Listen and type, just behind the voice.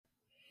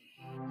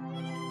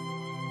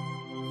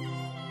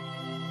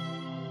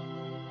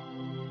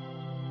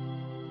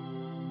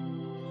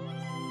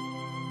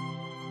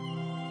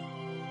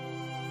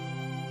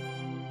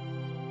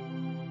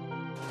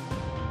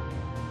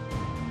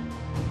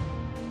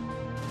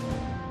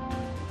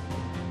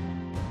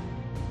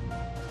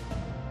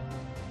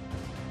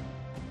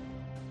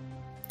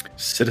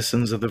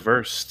Citizens of the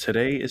Verse,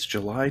 today is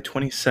July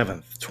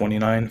 27th,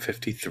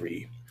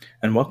 2953,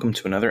 and welcome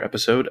to another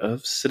episode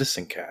of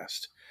Citizen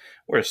Cast.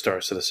 We're a Star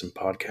Citizen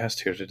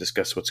podcast here to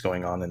discuss what's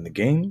going on in the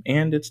game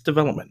and its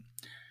development.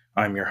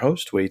 I'm your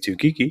host, Way Too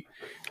Geeky.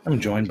 I'm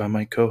joined by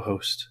my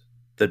co-host,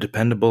 the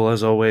dependable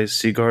as always,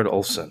 Sigard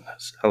Olsen.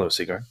 Hello,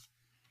 Sigard.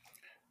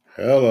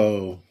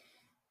 Hello,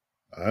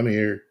 I'm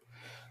here.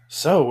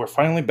 So, we're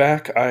finally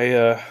back.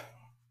 I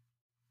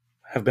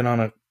have been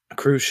on a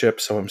cruise ship,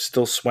 so I'm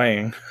still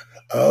swaying.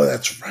 Oh,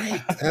 that's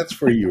right. That's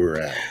where you were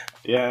at.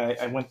 Yeah,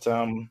 I went,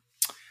 I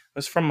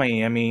was from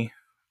Miami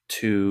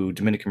to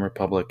Dominican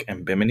Republic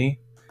and Bimini.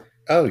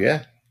 Oh,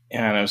 yeah.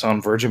 And I was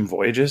on Virgin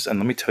Voyages, and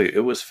let me tell you,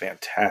 it was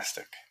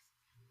fantastic.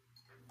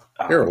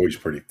 They're always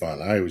pretty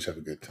fun. I always have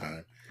a good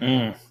time.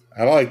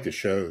 I like the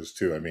shows,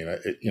 too. I mean,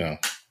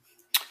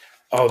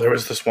 Oh, there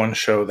was this one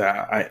show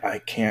that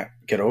I can't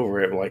get over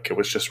it. Like, it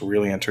was just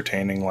really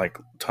entertaining, like,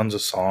 tons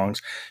of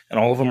songs. And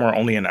all of them are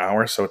only an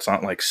hour, so it's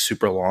not, like,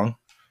 super long.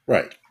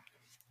 Right.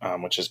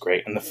 Which is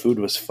great. And the food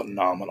was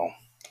phenomenal.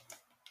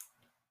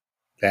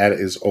 That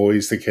is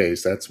always the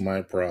case. That's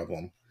my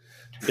problem.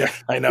 Yeah,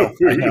 I know.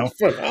 I know.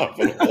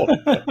 Phenomenal.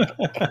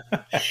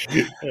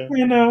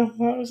 You know,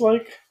 I was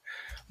like,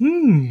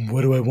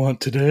 what do I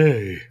want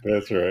today?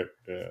 That's right.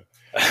 Yeah.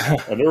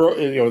 And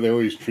they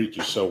always treat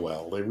you so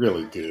well. They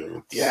really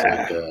do.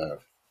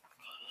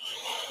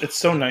 It's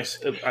so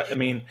nice. I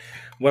mean,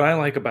 what I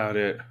like about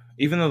it,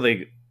 even though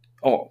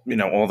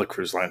all the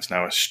cruise lines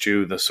now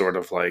eschew the sort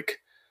of like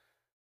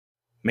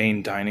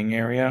main dining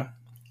area,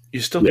 you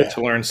still get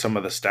to learn some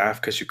of the staff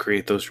because you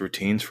create those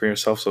routines for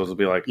yourself. So it'll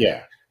be like,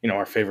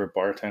 our favorite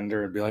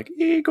bartender would be like,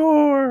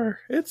 Igor,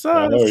 it's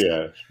us. Oh,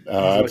 yeah.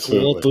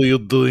 Absolutely. Like, what are you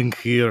doing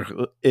here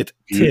at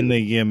 10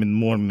 a.m. in the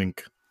morning?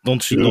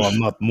 Don't you know I'm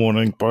not a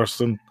morning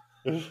person?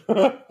 And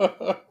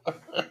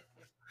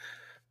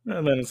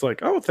then it's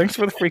like, oh, thanks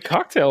for the free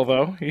cocktail,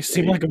 though. You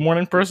seem like a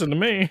morning person to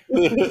me.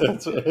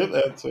 That's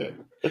it.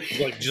 It's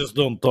like, just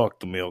don't talk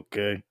to me,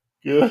 okay?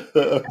 Well,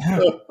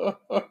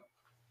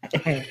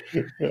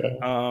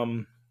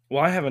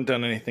 I haven't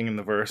done anything in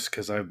the verse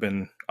because I've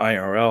been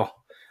IRL.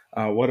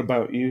 What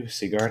about you,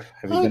 Sigard?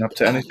 Have you been up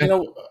to anything?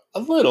 A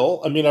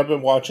little. I mean, I've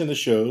been watching the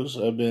shows.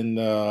 I've been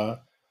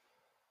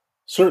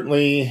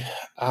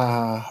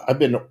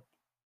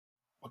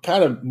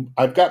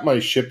I've got my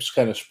ships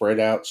kind of spread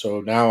out.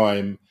 So now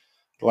the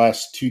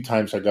last two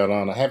times I got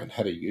on, I haven't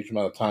had a huge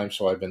amount of time.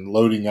 So I've been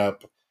loading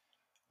up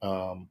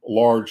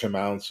large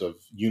amounts of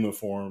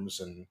uniforms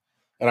and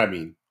I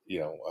mean,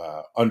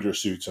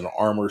 undersuits and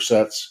armor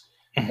sets.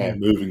 And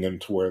moving them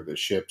to where the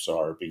ships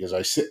are because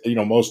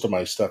most of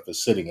my stuff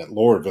is sitting at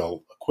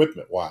Lorville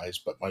equipment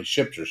wise, but my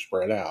ships are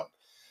spread out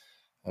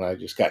and I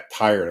just got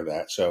tired of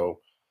that.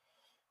 So,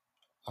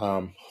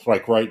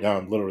 like right now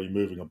I'm literally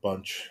moving a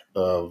bunch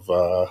of,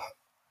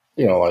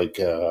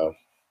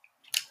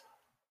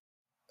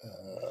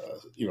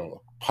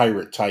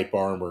 pirate type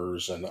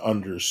armors and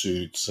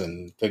undersuits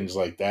and things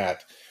like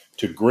that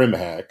to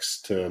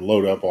Grimhacks to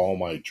load up all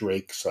my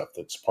Drake stuff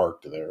that's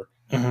parked there.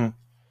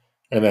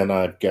 And then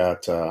I've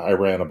got, I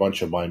ran a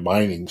bunch of my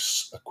mining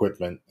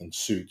equipment and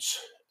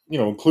suits,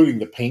 including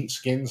the paint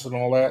skins and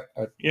all that.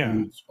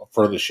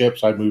 For the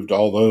ships, I moved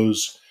all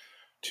those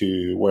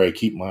to where I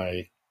keep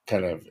my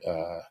kind of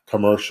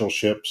commercial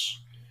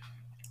ships.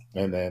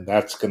 And then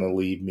that's going to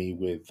leave me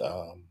with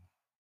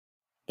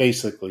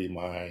basically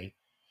my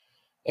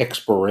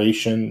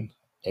exploration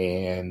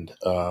and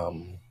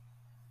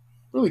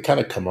really kind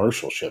of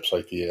commercial ships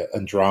like the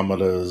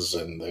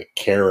Andromedas and the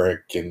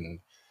Carrack and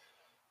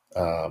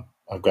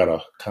I've got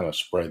to kind of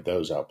spread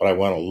those out, but I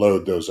want to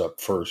load those up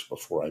first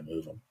before I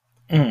move them.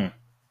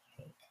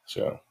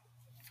 So,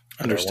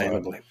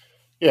 understandably,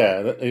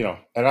 and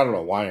I don't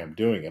know why I'm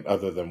doing it,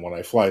 other than when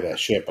I fly that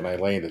ship and I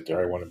land it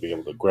there, I want to be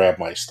able to grab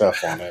my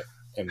stuff on it,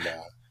 and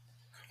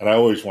I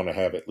always want to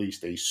have at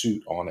least a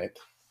suit on it.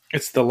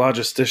 It's the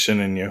logistician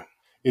in you.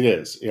 It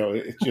is,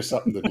 it's just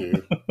something to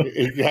do.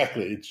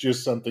 Exactly, it's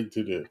just something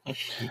to do.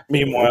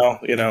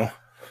 Meanwhile,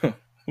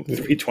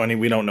 320,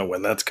 we don't know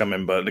when that's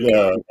coming, but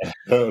it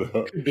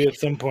could be at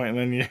some point,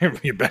 and then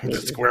you're back to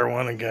square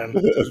one again.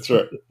 That's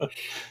right.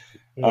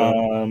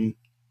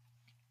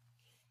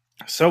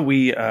 So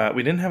we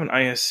didn't have an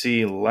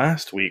ISC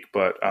last week,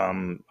 but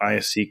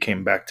ISC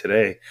came back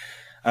today.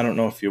 I don't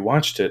know if you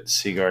watched it,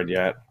 Sigard,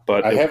 yet,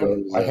 but I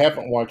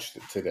haven't watched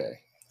it today.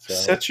 So.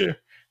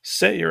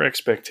 Set your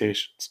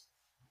expectations,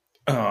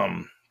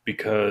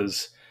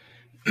 because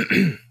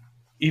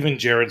even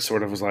Jared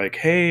sort of was like,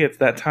 hey, it's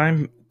that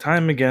time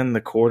again,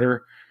 the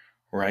quarter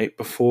right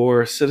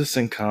before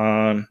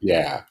CitizenCon.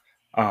 Yeah.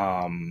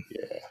 I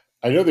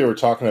know they were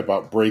talking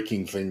about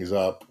breaking things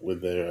up with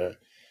the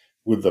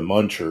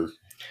muncher.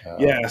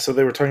 So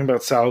they were talking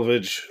about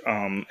salvage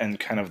and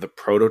kind of the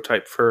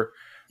prototype for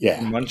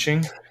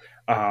munching.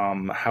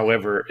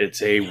 However,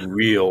 it's a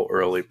real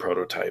early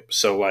prototype.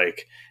 So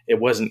like it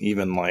wasn't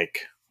even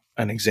like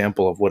an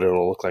example of what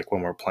it'll look like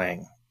when we're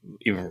playing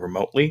even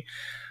remotely.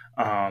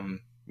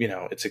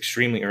 it's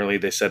extremely early.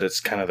 They said it's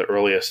kind of the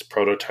earliest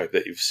prototype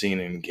that you've seen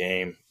in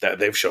game that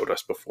they've showed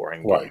us before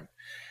in game.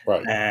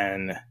 Right.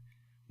 And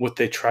what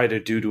they try to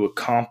do to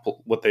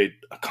what they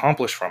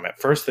accomplish from it.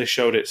 First, they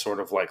showed it sort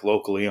of like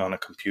locally on a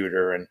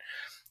computer, and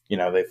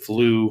they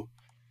flew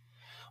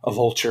a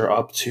vulture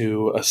up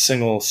to a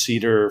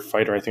single-seater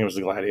fighter. I think it was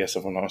the Gladius,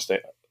 if I'm not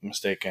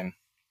mistaken.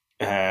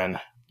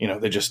 And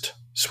they just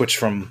switched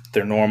from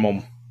their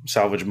normal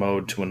salvage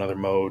mode to another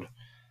mode,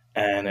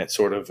 and it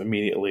sort of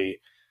immediately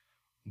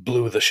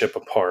blew the ship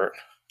apart.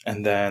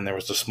 And then there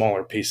was a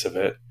smaller piece of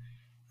it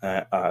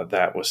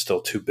that was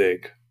still too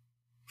big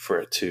for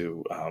it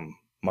to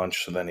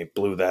munch. So then he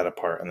blew that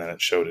apart, and then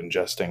it showed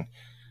ingesting.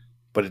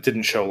 But it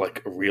didn't show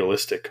like a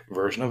realistic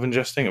version of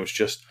ingesting. It was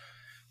just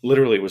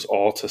literally, it was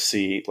all to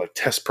see, like,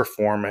 test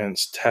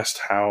performance, test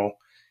how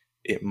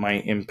it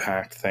might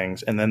impact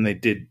things. And then they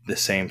did the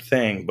same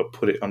thing, but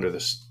put it under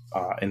this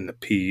in the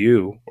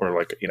PU, or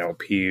like,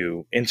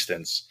 PU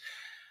instance,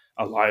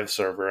 a live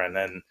server, and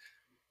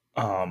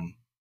then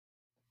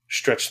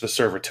stretch the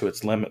server to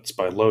its limits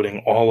by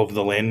loading all of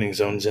the landing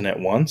zones in at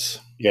once.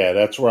 Yeah,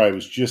 that's where I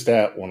was just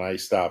at when I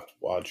stopped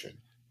watching.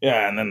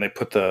 Yeah, and then they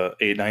put the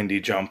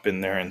 890 jump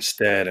in there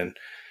instead, and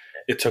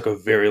it took a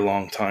very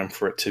long time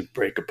for it to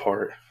break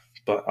apart.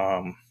 But,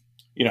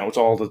 it's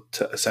all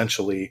to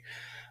essentially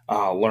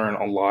learn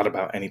a lot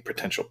about any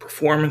potential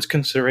performance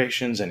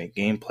considerations, any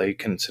gameplay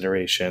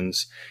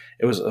considerations.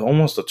 It was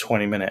almost a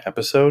 20-minute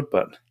episode,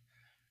 but,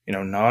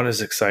 not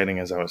as exciting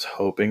as I was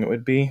hoping it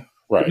would be.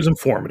 Right. It was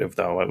informative,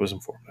 though. It was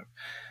informative.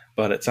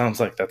 But it sounds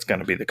like that's going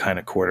to be the kind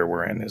of quarter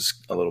we're in, is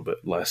a little bit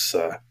less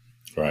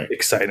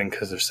exciting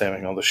because they're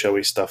saving all the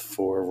showy stuff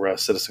for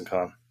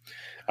CitizenCon.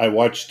 I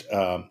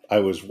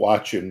was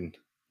watching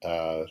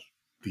the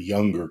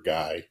younger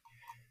guy.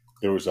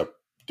 There was a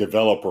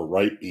developer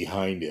right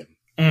behind him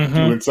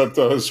doing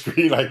something on the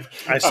screen.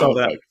 I saw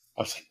that.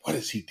 I was like, what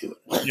is he doing?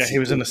 He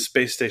was in a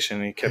space station,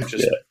 and he kept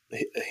just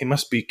he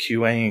must be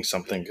QAing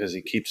something because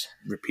he keeps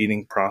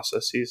repeating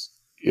processes.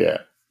 Yeah.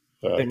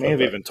 They may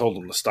have even told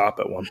him to stop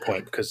at one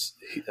point, because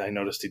I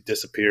noticed he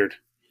disappeared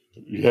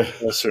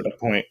at a certain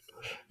point.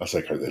 I was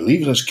like, are they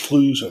leaving us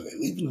clues?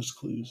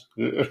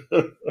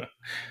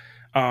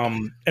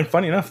 And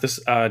funny enough, this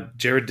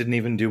Jared didn't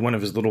even do one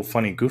of his little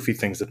funny, goofy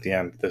things at the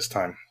end this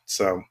time.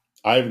 So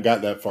I haven't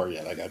got that far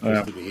yet. I got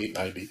just to the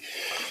 890.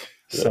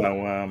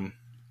 So,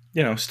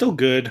 still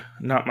good.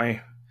 Not my,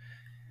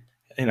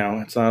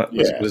 it's not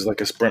as good as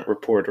like a sprint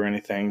report or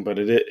anything, but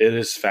it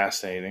is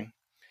fascinating.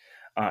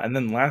 And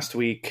then last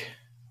week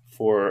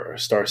for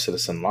Star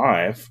Citizen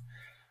Live,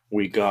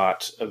 we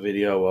got a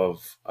video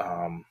of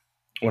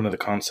one of the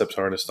concept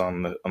artists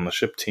on the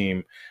ship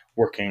team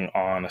working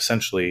on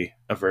essentially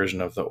a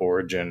version of the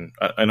Origin,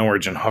 an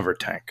Origin hover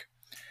tank.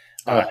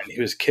 And he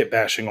was kit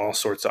bashing all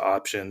sorts of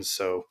options.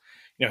 So,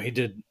 he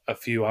did a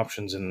few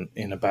options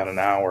in about an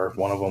hour.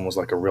 One of them was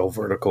like a real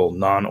vertical,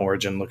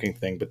 non-Origin looking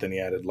thing, but then he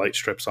added light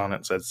strips on it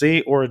and said,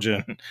 "See,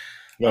 Origin."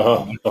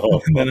 And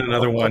then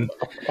another one,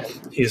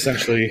 he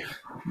essentially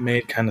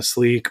made kind of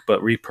sleek,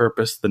 but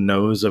repurposed the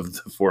nose of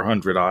the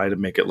 400i to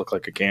make it look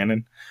like a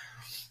cannon,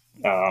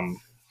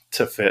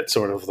 to fit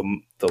sort of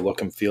the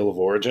look and feel of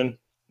Origin.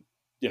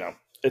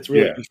 It's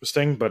really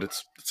interesting, but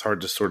it's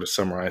hard to sort of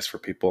summarize for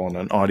people on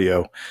an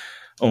audio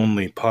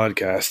only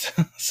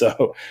podcast.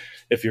 So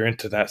if you're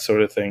into that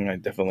sort of thing, I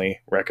definitely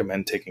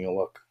recommend taking a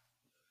look.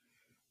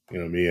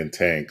 Me and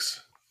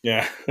tanks.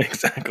 Yeah,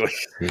 exactly.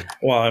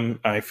 Well,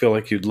 I feel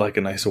like you'd like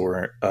a nice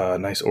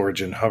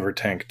Origin hover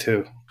tank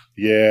too.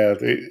 Yeah,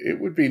 it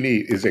would be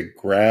neat. Is it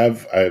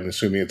grav? I'm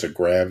assuming it's a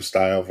grav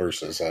style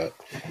versus a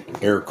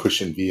air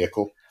cushion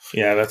vehicle.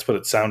 Yeah, that's what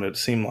it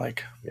seemed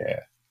like. Yeah.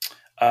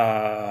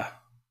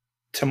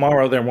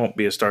 Tomorrow there won't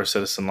be a Star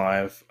Citizen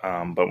Live,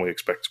 but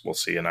we'll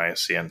see an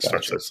ISCN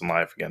Star Citizen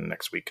Live again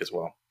next week as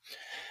well.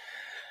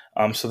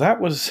 So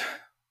that was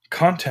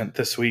content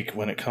this week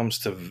when it comes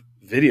to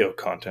video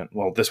content.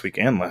 Well, this week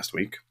and last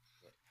week.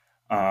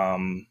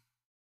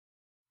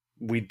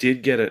 We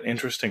did get an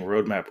interesting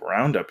roadmap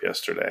roundup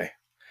yesterday.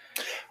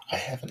 I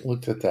haven't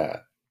looked at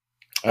that.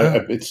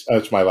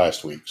 It's my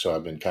last week, so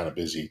I've been kind of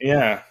busy.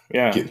 Yeah.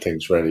 Getting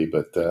things ready,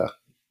 but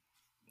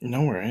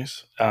no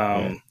worries.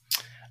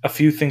 A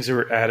few things that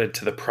were added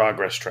to the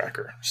progress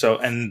tracker. So,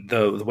 and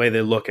the way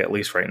they look, at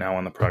least right now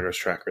on the progress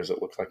tracker, is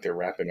it looks like they're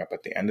wrapping up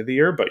at the end of the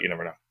year, but you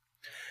never know.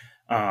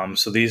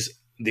 So these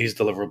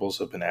deliverables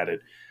have been added.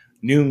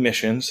 New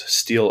missions,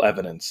 Steal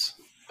Evidence,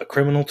 a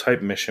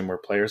criminal-type mission where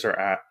players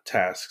are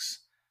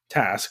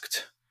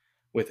tasked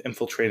with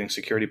infiltrating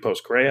security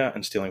post Greya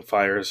and stealing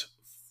files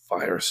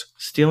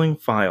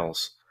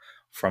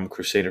from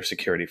Crusader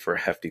security for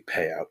a hefty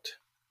payout.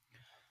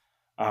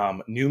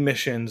 New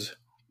missions,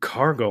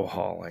 Cargo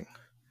Hauling.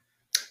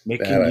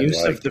 Making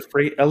use of the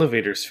Freight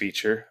Elevators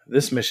feature,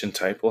 this mission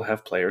type will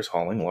have players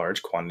hauling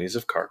large quantities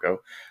of cargo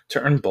to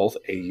earn both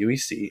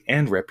AUEC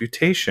and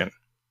reputation.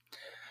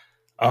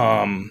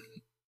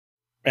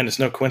 And it's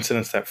no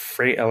coincidence that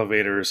Freight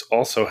Elevators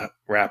also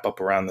wrap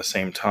up around the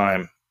same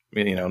time,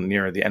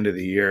 near the end of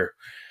the year.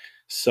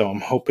 So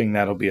I'm hoping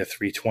that'll be a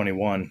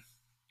 321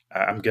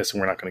 I'm guessing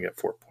we're not going to get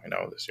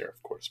 4.0 this year,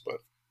 of course, but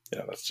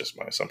that's just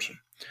my assumption.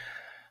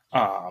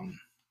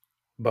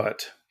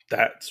 But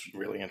that's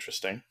really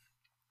interesting.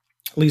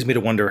 Leads me to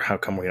wonder how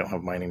come we don't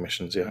have mining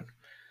missions yet.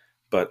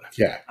 But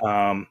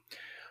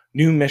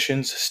new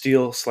missions: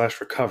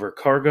 steal/recover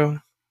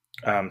cargo.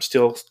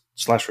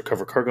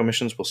 Steal/recover cargo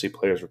missions will see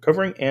players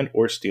recovering and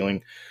or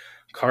stealing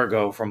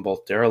cargo from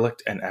both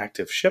derelict and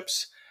active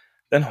ships,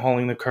 then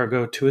hauling the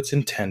cargo to its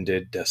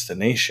intended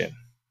destination.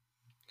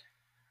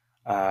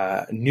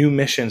 New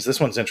missions. This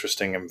one's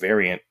interesting and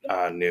very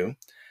new.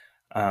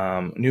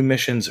 New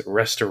missions: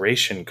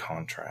 restoration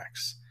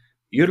contracts.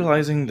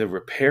 Utilizing the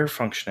repair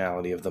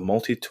functionality of the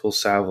multi-tool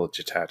salvage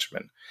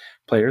attachment,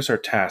 players are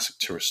tasked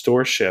to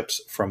restore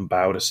ships from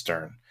bow to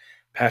stern,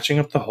 patching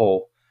up the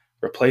hull,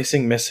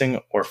 replacing missing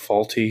or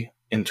faulty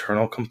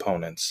internal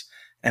components,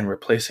 and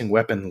replacing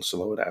weapons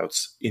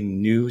loadouts in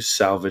new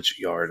salvage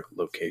yard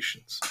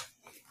locations.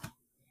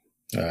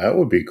 That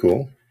would be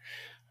cool.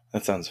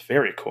 That sounds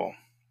very cool.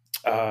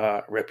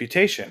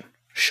 Reputation.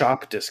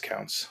 Shop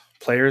discounts.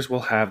 Players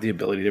will have the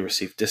ability to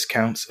receive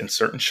discounts in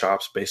certain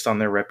shops based on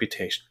their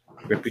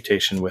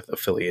reputation with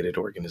affiliated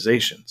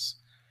organizations.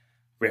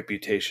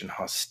 Reputation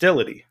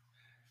hostility.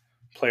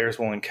 Players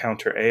will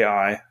encounter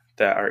AI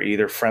that are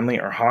either friendly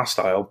or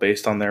hostile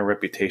based on their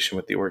reputation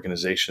with the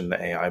organization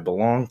the AI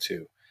belong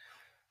to.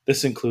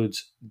 This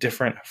includes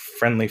different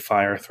friendly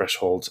fire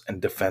thresholds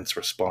and defense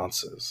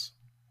responses.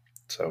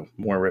 So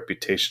more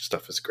reputation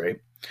stuff is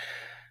great.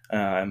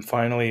 And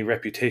finally,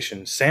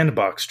 reputation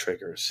sandbox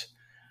triggers.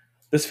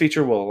 This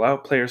feature will allow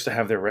players to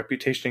have their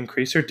reputation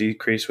increase or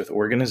decrease with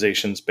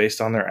organizations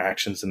based on their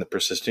actions in the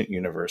persistent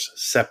universe,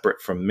 separate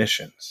from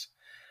missions.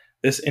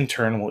 This, in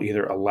turn, will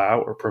either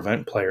allow or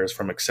prevent players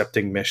from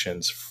accepting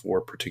missions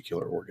for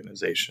particular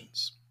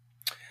organizations.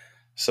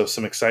 So,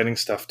 some exciting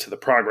stuff to the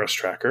progress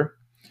tracker.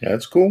 Yeah,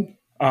 that's cool.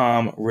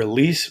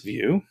 Release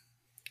view.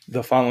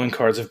 The following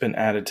cards have been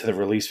added to the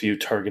release view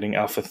targeting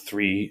Alpha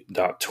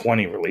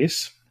 3.20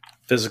 release.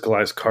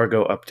 Physicalized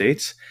cargo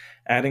updates,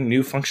 adding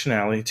new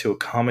functionality to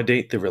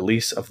accommodate the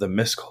release of the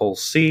Misk Hull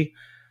C.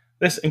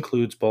 This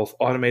includes both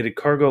automated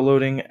cargo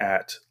loading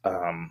at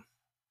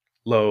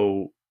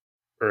low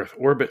Earth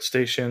orbit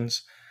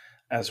stations,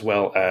 as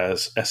well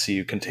as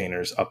SCU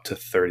containers up to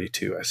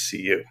 32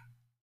 SCU.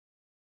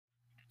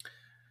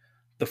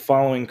 The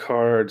following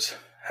cards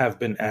have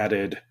been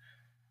added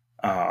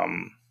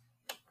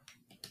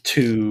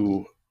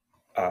to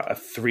a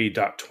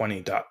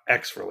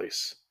 3.20.x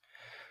release.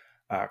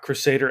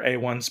 Crusader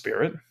A1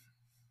 Spirit.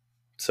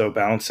 So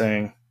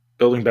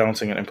building,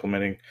 balancing, and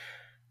implementing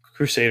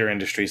Crusader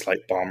Industries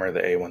Light Bomber, the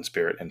A1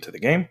 Spirit, into the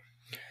game.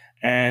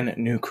 And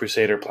new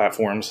Crusader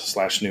platforms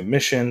 / new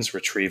missions,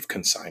 retrieve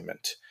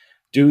consignment.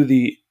 Due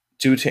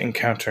to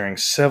encountering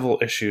several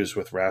issues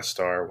with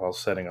Rastar while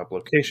setting up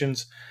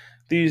locations,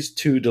 these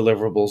two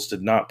deliverables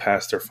did not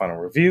pass their final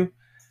review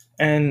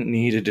and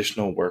need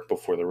additional work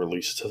before the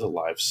release to the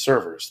live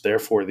servers.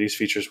 Therefore, these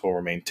features will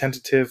remain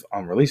tentative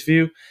on release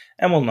view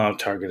and will now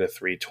target a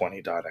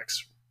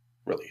 3.20.x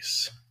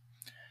release.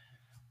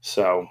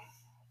 So,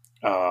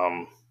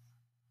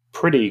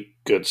 pretty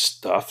good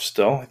stuff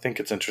still. I think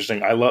it's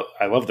interesting. I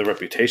love the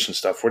reputation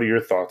stuff. What are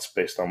your thoughts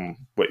based on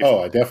what you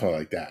I definitely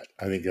like that.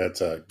 I think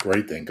that's a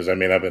great thing because, I've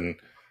been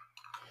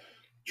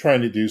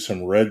trying to do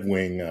some Red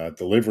Wing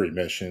delivery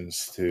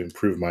missions to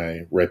improve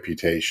my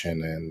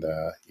reputation, and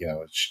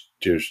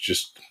there's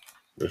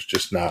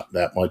just not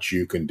that much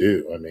you can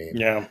do.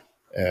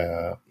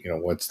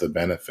 What's the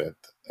benefit?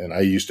 And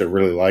I used to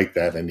really like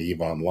that in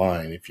EVE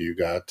Online. If you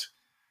got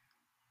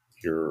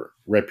your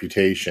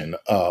reputation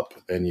up,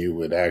 then you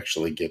would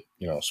actually get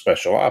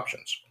special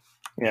options.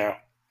 Yeah,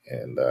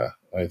 and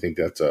I think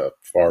that's a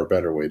far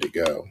better way to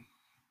go.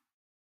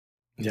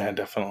 Yeah,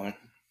 definitely.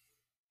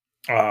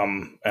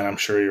 And I'm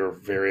sure you're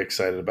very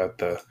excited about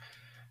the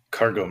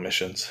cargo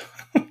missions.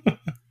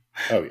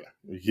 Oh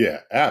yeah,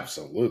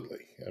 absolutely.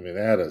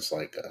 That is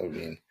like, I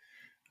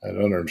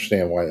don't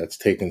understand why that's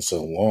taken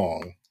so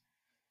long.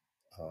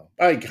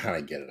 I kind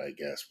of get it, I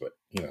guess, but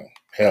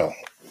hell,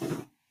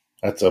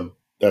 that's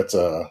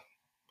a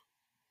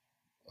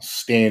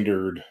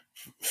standard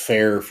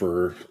fare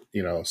for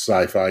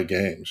sci-fi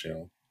games.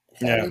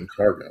 Hauling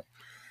cargo.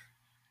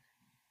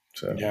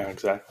 So yeah,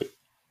 exactly.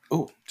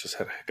 Oh, just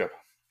had a hiccup.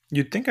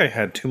 You'd think I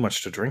had too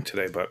much to drink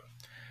today, but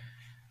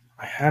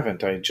I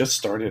haven't. I just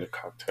started a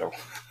cocktail.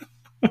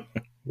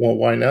 Well,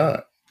 why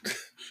not?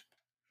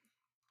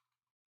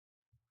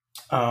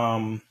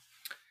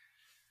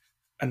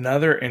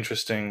 Another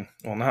interesting,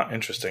 well, not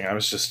interesting, I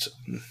was just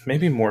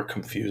maybe more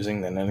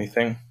confusing than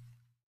anything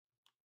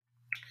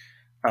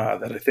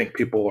that I think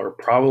people are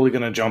probably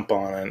going to jump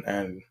on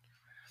and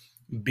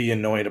be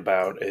annoyed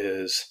about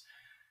is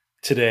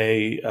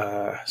today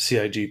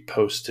CIG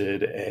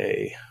posted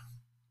a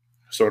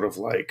sort of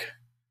like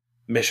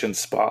mission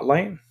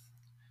spotlight,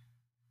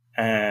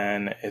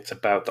 and it's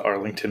about the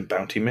Arlington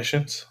bounty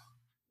missions.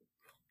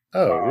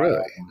 Oh,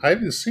 really? I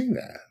haven't seen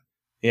that.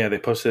 Yeah, they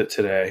posted it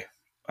today,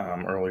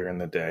 earlier in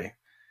the day.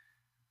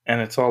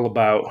 and it's all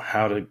about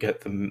how to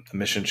get the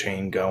mission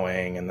chain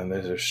going, and then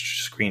there's a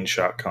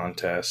screenshot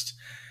contest,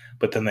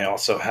 but then they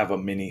also have a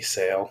mini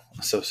sale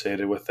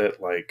associated with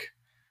it, like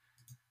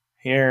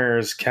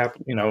here's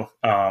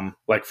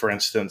like for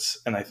instance,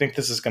 and I think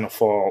this is going to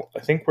fall, I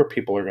think where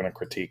people are going to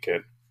critique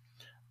it,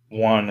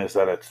 one is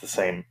that it's the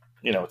same,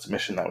 it's a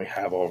mission that we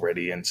have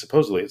already, and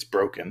supposedly it's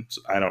broken.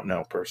 So I don't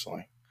know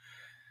personally,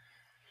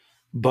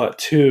 but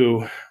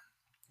two,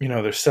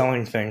 they're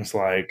selling things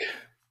like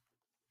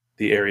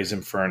the Ares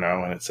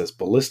Inferno, and it says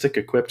ballistic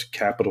equipped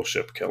capital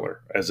ship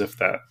killer, as if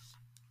that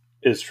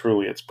is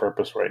truly its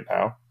purpose right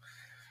now.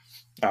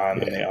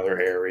 And then the other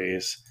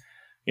Ares,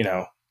 you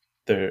know,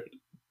 the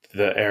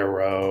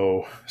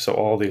Arrow, so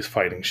all these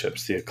fighting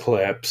ships, the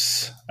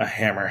Eclipse, a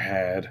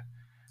Hammerhead,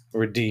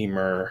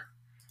 Redeemer,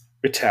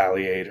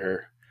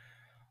 Retaliator,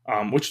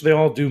 which they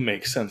all do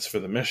make sense for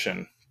the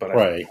mission, but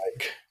I feel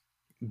like,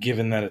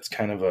 given that it's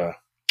kind of a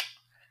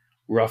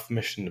rough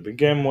mission to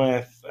begin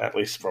with, at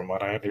least from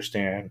what I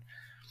understand,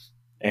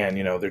 and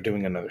they're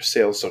doing another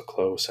sale so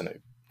close, and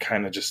it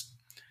kind of just,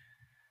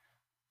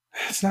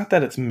 it's not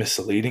that it's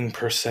misleading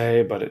per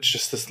se, but it's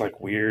just this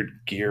like weird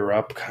gear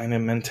up kind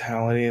of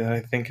mentality that I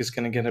think is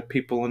going to get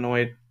people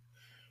annoyed.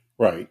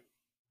 Right.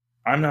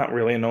 I'm not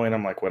really annoyed.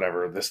 I'm like,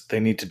 whatever, they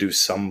need to do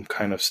some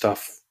kind of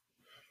stuff,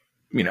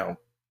 Yeah,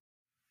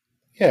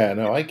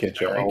 no, I get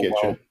you. I get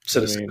you.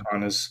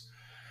 CitizenCon is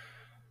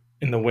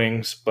in the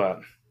wings, but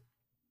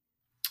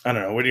I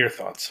don't know. What are your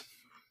thoughts?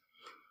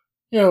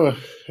 Again,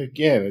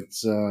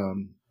 it's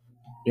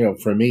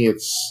for me,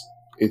 it's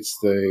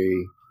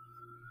the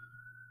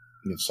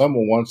if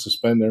someone wants to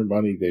spend their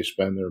money, they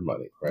spend their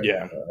money, right?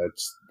 Yeah,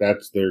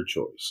 that's their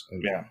choice.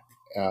 And, yeah.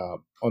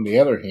 On the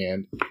other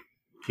hand,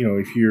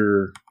 if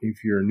you're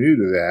new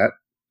to that,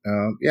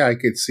 I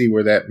could see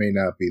where that may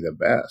not be the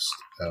best.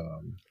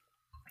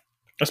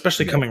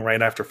 Especially coming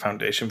right after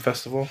Foundation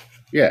Festival.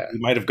 Yeah, you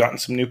might have gotten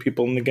some new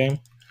people in the game.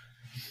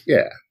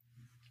 Yeah.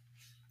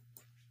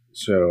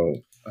 So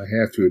I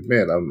have to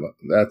admit,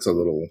 that's a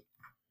little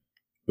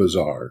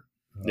bizarre.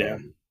 Yeah.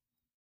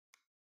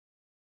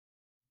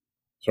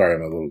 Sorry,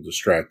 I'm a little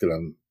distracted. I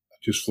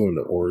just flew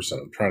into Orson.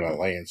 I'm trying to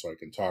land so I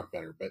can talk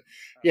better. But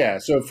yeah,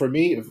 so for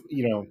me, I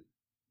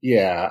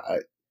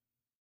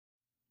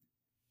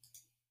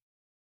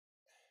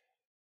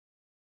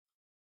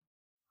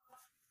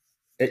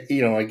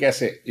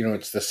guess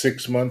it's the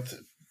 6-month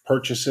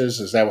purchases.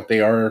 Is that what they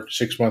are?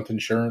 6-month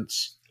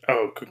insurance?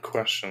 Oh, good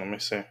question. Let me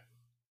see.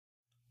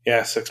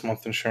 Yeah,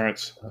 6-month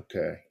insurance.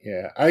 Okay.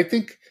 Yeah. I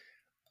think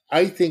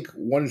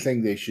one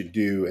thing they should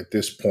do at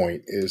this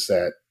point is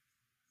that,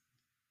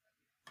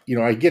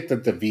 I get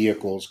that the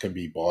vehicles can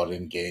be bought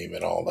in game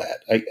and all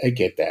that. I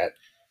get that.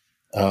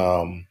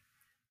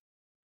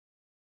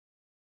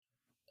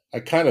 I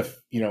kind of,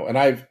 and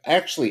I've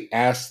actually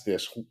asked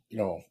this,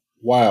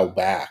 while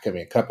back. I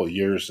mean, a couple of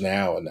years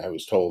now, and I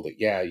was told that,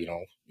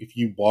 if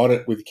you bought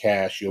it with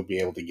cash, you'll be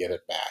able to get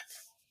it back.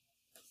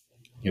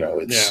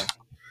 It's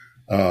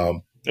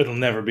it'll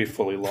never be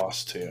fully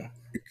lost to you.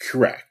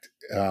 Correct.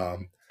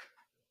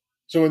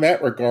 So in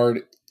that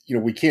regard,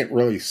 we can't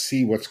really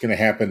see what's going to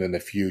happen in the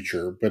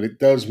future, but it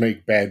does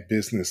make bad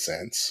business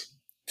sense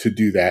to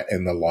do that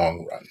in the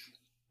long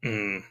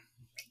run.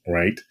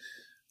 Right?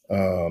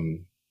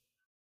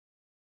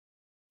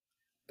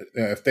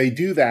 If they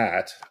do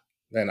that,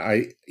 then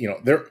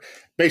they're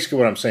basically,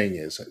 what I'm saying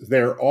is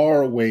there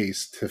are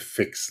ways to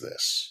fix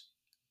this.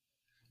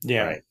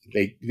 Yeah.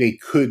 Right? They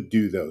could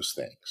do those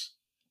things.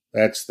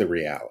 That's the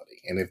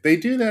reality. And if they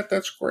do that,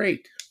 that's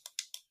great.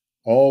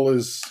 All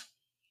is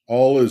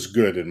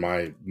good in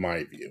my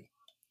view.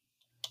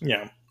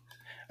 Yeah.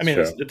 I mean,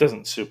 it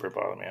doesn't super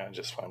bother me. I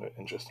just find it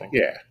interesting.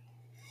 Yeah.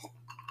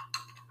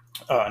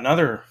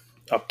 Another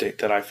update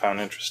that I found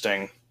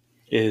interesting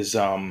is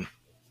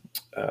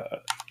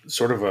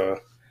sort of a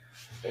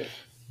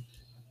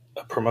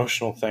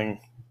promotional thing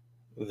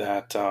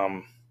that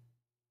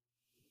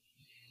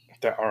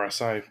that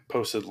RSI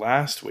posted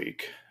last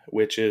week,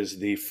 which is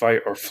the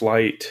Fight or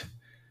Flight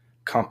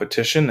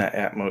competition that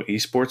Atmo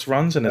Esports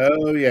runs. And it's,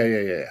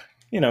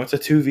 it's a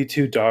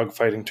 2v2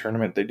 dogfighting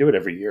tournament. They do it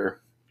every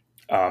year.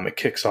 It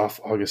kicks off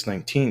August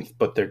 19th,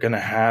 but they're going to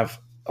have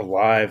a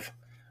live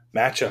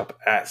matchup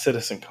at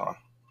CitizenCon,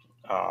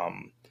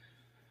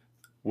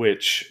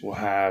 which will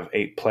have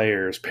 8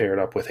 players paired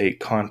up with 8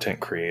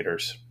 content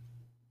creators,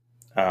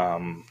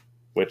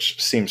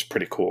 which seems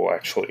pretty cool,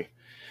 actually.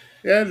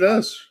 Yeah, it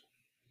does.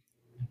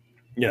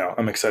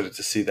 I'm excited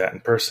to see that in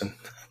person.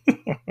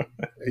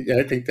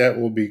 I think that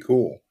will be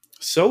cool.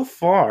 So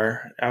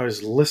far, I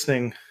was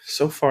listening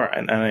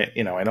and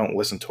I don't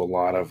listen to a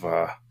lot of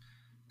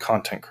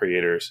content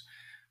creators,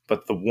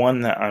 but the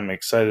one that I'm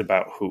excited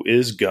about who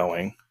is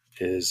going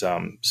is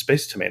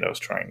Space Tomatoes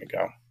trying to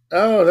go.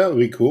 Oh, that would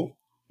be cool.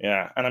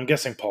 Yeah, and I'm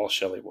guessing Paul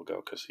Shelley will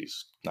go because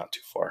he's not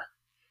too far.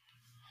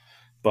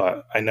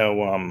 But I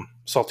know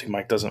Salty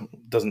Mike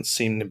doesn't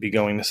seem to be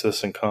going to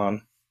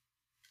CitizenCon.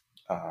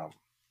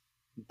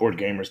 Board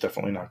Gamer's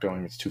definitely not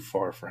going. It's too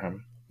far for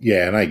him.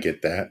 Yeah, and I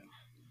get that.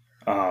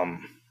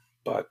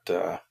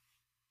 But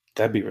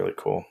That'd be really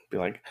cool. Be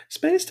like,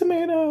 Space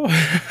Tomato!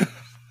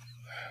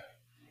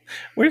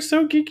 We're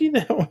so geeky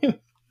that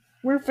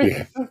we're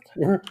fans. Yeah,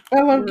 we're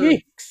fellow We're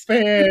geeks,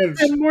 fans.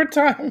 spend more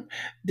time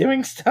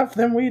doing stuff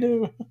than we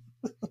do.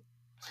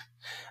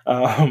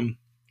 um,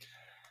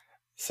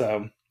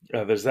 so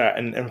there's that,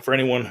 and for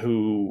anyone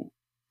who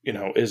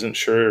isn't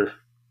sure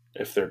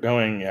if they're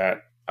going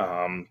yet,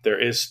 there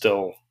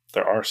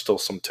are still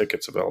some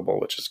tickets available,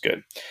 which is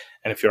good.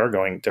 And if you are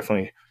going,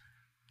 definitely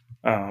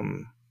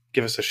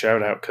give us a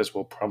shout out because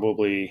we'll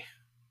probably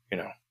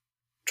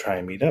try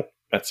and meet up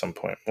at some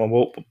point.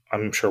 Well,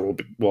 I'm sure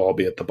we'll all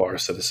be at the Bar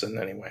Citizen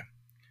anyway.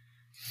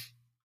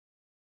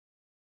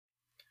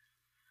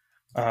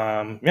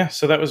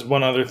 So that was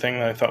one other thing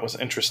that I thought was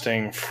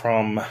interesting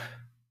from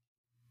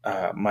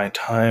my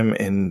time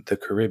in the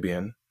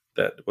Caribbean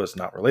that was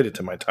not related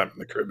to my time in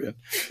the Caribbean.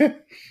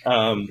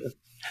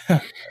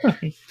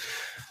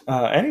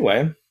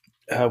 Anyway,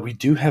 we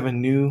do have a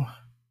new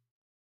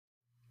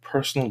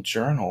personal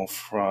journal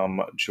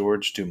from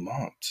George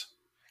Dumont.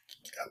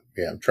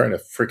 Yeah, I'm trying to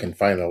freaking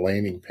find a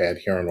landing pad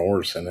here on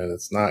Orson, and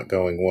it's not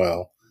going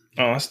well.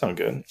 Oh, that's not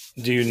good.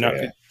 Do you not?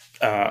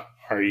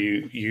 Are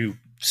you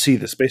see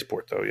the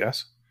spaceport though?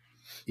 Yes.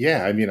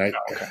 Yeah, I mean,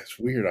 it's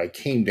weird. I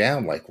came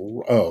down like,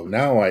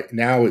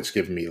 now it's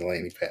giving me the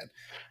landing pad,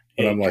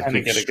 but I'm like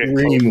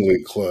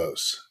extremely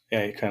close.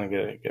 Yeah, you kind of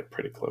get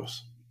pretty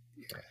close.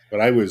 Yeah,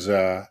 but I was,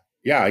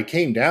 I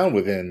came down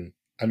within.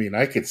 I mean,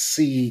 I could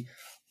see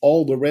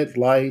all the red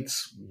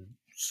lights.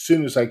 As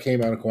soon as I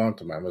came out of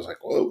Quantum, I was like,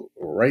 whoa,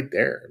 right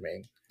there. I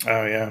mean,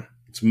 oh yeah,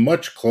 it's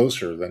much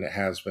closer than it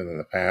has been in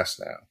the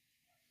past now.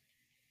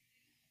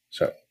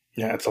 So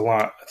yeah, it's a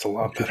lot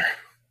better.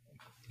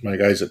 My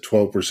guy's at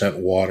 12%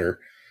 water,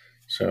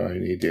 so I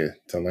need to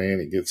land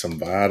and get some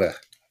Vada.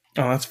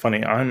 Oh, that's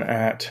funny. I'm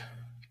at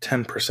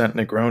 10%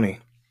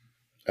 Negroni.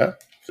 Oh,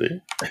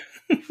 see?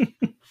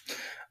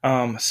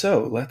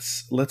 So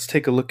let's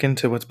take a look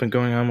into what's been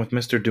going on with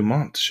Mr.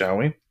 Dumont, shall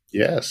we?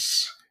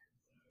 Yes.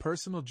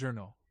 Personal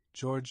Journal,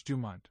 George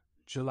Dumont,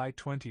 July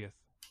 20th,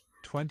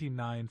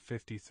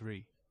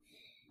 2953.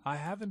 I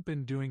haven't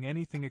been doing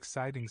anything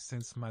exciting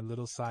since my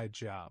little side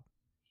job.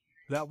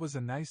 That was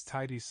a nice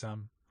tidy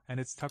sum, and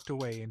it's tucked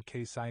away in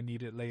case I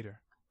need it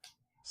later.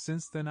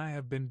 Since then I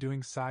have been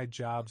doing side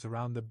jobs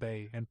around the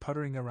bay and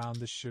puttering around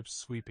the ships,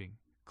 sweeping,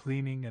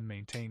 cleaning and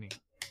maintaining.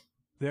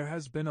 There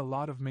has been a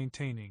lot of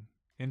maintaining,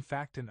 in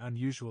fact an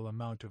unusual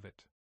amount of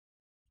it.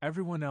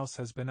 Everyone else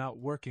has been out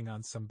working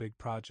on some big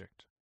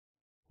project.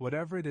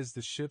 Whatever it is,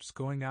 the ships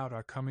going out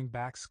are coming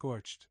back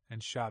scorched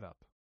and shot up.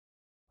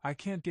 I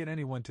can't get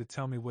anyone to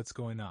tell me what's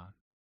going on.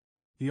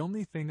 The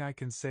only thing I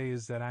can say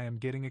is that I am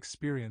getting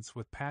experience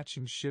with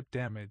patching ship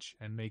damage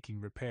and making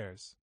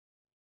repairs.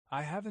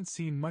 I haven't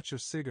seen much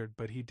of Sigurd,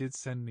 but he did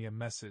send me a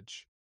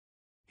message.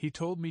 He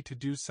told me to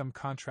do some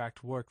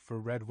contract work for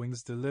Red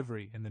Wing's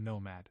delivery in the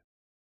Nomad.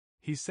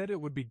 He said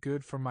it would be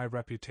good for my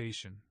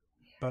reputation,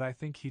 but I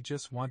think he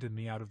just wanted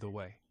me out of the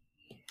way.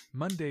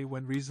 Monday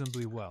went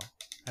reasonably well,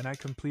 and I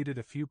completed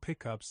a few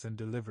pickups and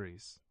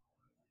deliveries.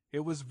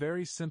 It was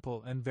very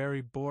simple and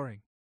very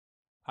boring.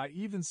 I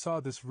even saw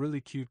this really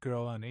cute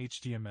girl on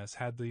HDMS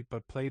Hadley,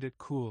 but played it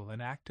cool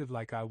and active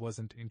like I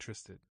wasn't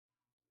interested.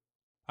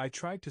 I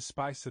tried to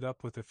spice it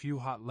up with a few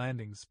hot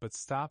landings, but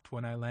stopped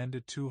when I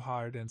landed too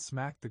hard and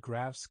smacked the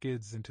grav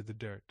skids into the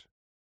dirt.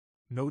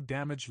 No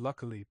damage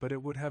luckily, but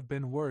it would have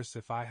been worse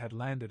if I had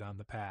landed on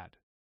the pad.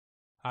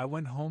 I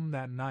went home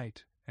that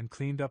night and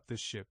cleaned up the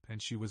ship, and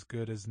she was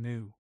good as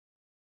new.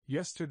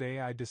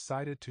 Yesterday I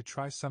decided to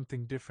try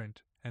something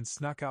different and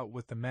snuck out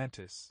with the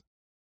Mantis.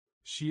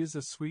 She is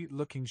a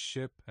sweet-looking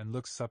ship and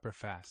looks super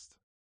fast.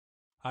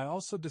 I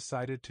also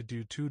decided to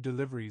do 2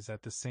 deliveries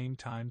at the same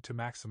time to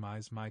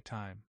maximize my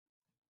time.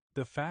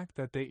 The fact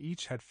that they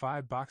each had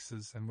 5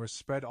 boxes and were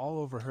spread all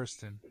over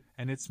Hurston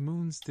and its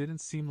moons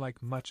didn't seem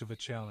like much of a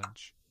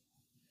challenge.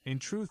 In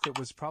truth, it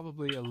was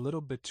probably a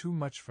little bit too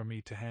much for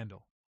me to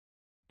handle.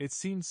 It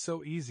seemed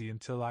so easy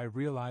until I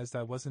realized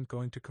I wasn't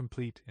going to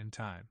complete in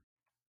time.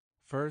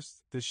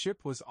 First, the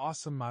ship was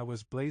awesome. I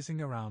was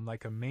blazing around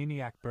like a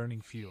maniac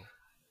burning fuel.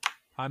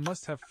 I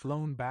must have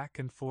flown back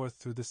and forth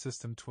through the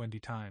system 20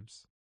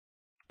 times.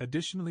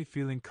 Additionally,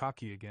 feeling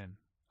cocky again,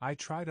 I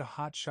tried a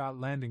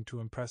hotshot landing to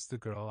impress the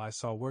girl I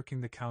saw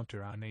working the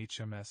counter on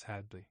HMS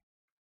Hadley.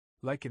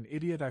 Like an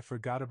idiot, I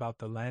forgot about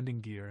the landing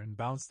gear and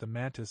bounced the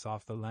Mantis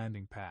off the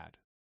landing pad.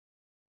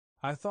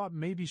 I thought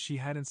maybe she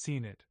hadn't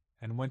seen it,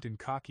 and went in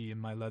cocky in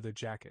my leather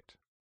jacket.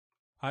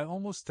 I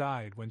almost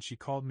died when she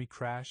called me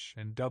crash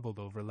and doubled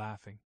over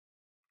laughing.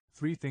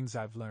 3 things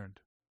I've learned.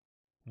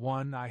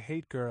 1. I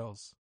hate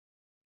girls.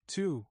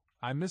 2.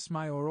 I miss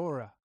my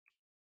Aurora.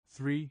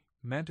 3.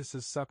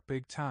 Mantises suck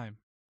big time.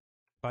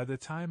 By the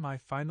time I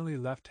finally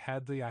left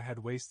Hadley, I had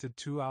wasted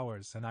 2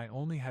 hours and I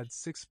only had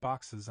 6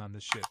 boxes on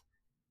the ship.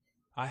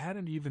 I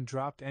hadn't even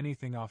dropped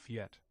anything off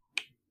yet.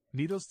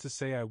 Needless to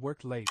say, I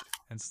worked late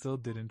and still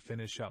didn't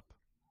finish up.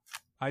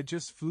 I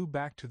just flew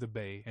back to the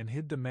bay and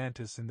hid the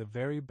Mantis in the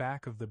very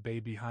back of the bay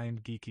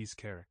behind Geeky's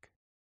Carrack.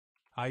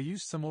 I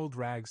used some old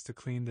rags to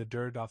clean the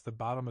dirt off the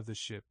bottom of the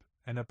ship,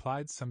 and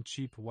applied some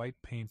cheap white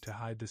paint to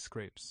hide the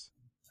scrapes.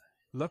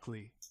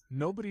 Luckily,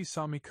 nobody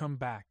saw me come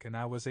back and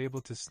I was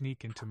able to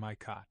sneak into my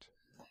cot.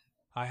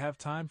 I have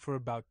time for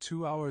about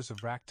 2 hours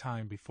of rack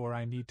time before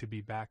I need to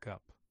be back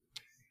up.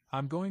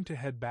 I'm going to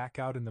head back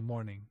out in the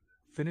morning,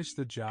 finish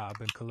the job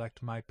and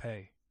collect my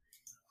pay.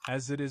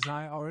 As it is,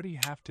 I already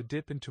have to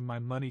dip into my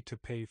money to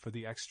pay for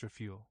the extra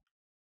fuel.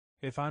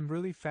 If I'm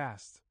really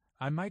fast,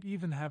 I might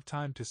even have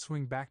time to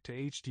swing back to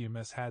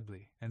HDMS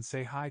Hadley and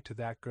say hi to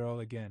that girl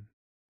again.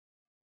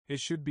 It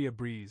should be a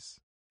breeze.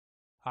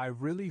 I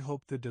really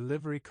hope the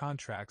delivery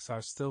contracts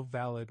are still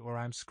valid or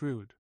I'm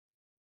screwed.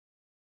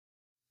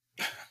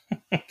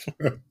 I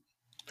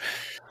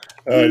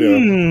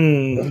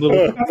know.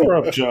 Little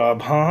cover-up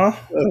job, huh?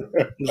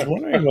 I was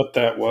wondering what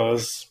that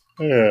was.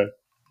 Yeah.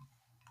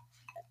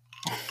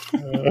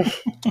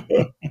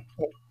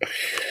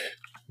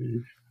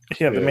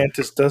 Yeah, the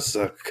mantis does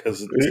suck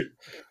because it's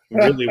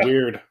really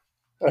weird.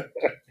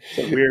 It's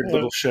a weird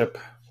little ship.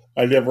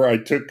 I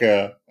took,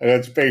 and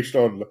that's based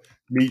on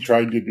me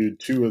trying to do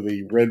 2 of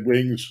the Red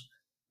Wings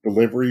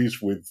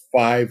deliveries with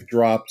 5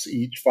 drops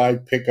each,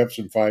 5 pickups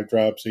and 5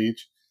 drops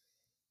each.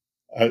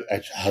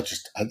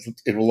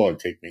 It will only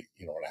take me,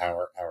 an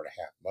hour and a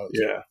half most.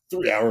 Yeah.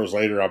 3 hours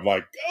later, I'm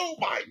like, oh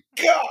my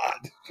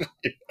God.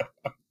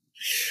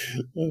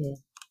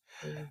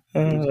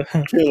 It's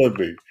killing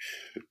me.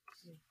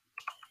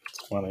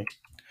 It's funny.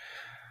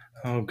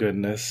 Oh,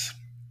 goodness.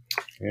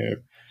 Yeah.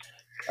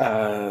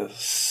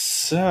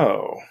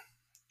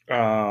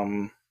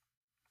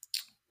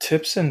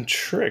 Tips and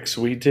tricks.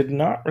 We did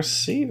not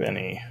receive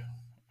any.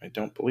 I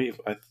don't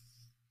believe.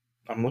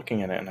 I'm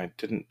looking at it and I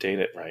didn't date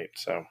it right.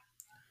 So,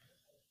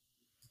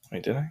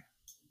 wait, did I?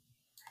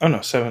 Oh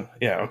no, 7.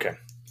 Yeah, okay.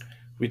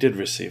 We did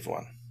receive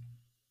one.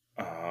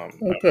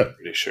 Okay. I'm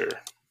pretty sure.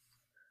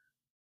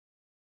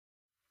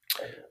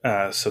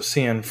 So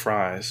CN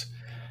Fries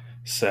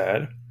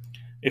said,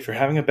 if you're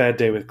having a bad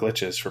day with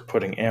glitches for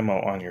putting ammo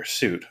on your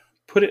suit,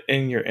 put it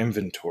in your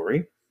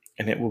inventory,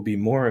 and it will be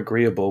more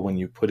agreeable when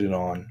you put it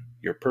on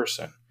your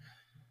person.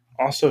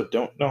 Also,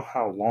 don't know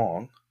how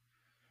long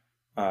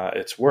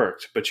it's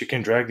worked, but you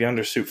can drag the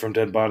undersuit from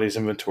dead bodies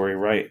inventory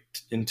right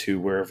into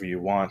wherever you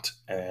want,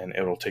 and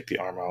it'll take the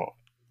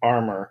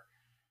armor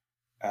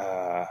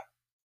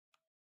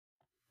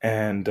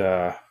and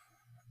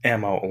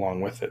ammo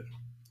along with it.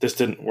 This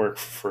didn't work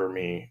for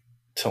me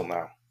till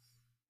now.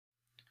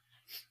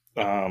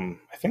 I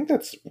think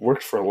that's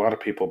worked for a lot of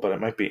people, but it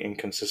might be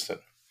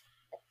inconsistent.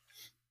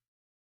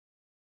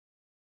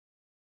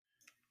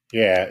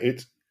 Yeah,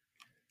 it's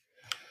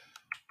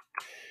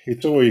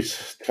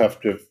always tough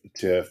to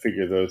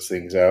figure those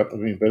things out. I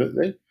mean, but it's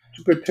a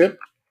good tip.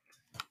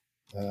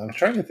 I'm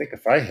trying to think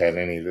if I had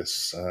any of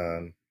this.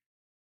 I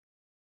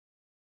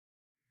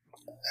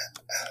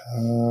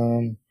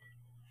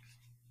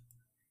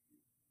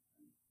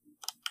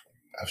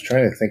was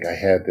trying to think I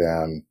had.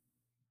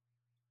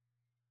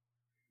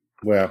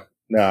 Well,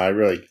 no, I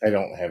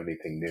don't have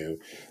anything new.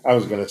 I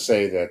was going to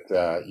say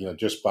that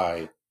just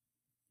by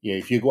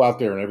if you go out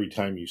there and every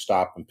time you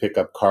stop and pick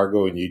up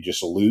cargo and you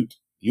just loot,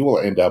 you will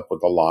end up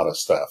with a lot of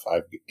stuff.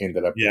 I've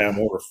ended up with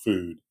more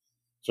food.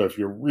 So if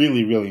you're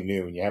really, really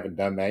new and you haven't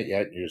done that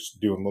yet, and you're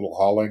just doing a little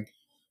hauling,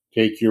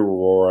 take your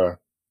Aurora,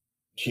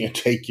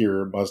 take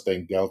your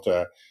Mustang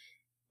Delta,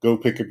 go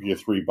pick up your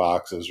 3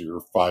 boxes or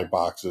your 5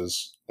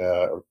 boxes.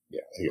 I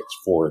think it's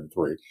 4 and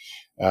 3,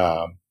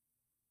 and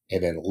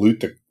then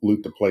loot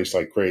the place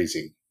like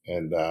crazy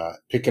and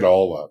pick it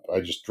all up. I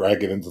just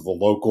drag it into the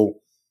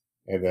local,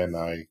 and then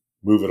I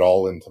move it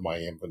all into my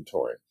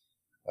inventory.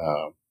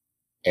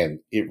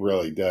 And it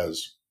really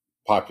does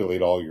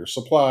populate all your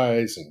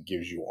supplies and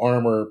gives you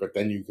armor, but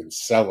then you can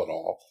sell it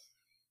all.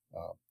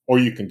 Or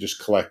you can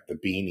just collect the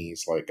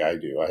beanies like I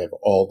do. I have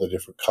all the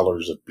different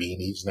colors of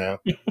beanies now.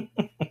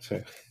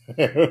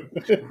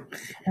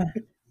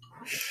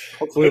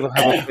 Hopefully they'll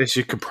have a place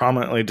you could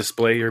prominently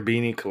display your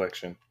beanie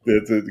collection.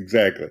 That's it.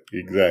 Exactly.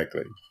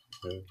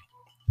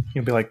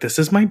 You'll be like, this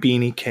is my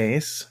beanie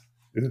case.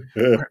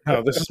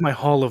 No, this is my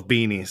haul of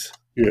beanies.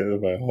 Yeah,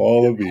 my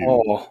haul of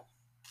beanies.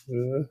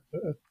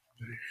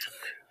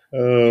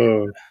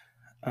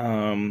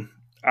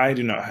 I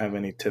do not have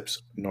any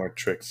tips nor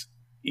tricks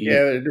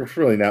either. Yeah, there's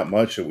really not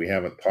much that we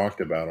haven't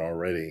talked about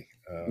already.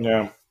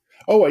 Yeah.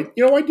 Oh, I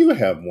do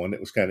have one that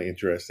was kind of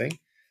interesting.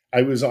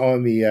 I was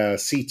on the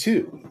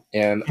C2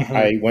 and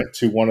I went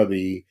to one of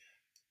the,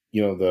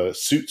 the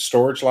suit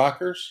storage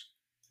lockers,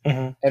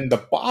 and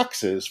the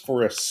boxes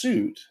for a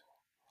suit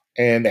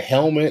and the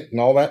helmet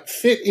and all that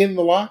fit in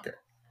the locker.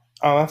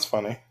 Oh, that's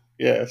funny.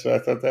 Yeah, so I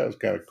thought that was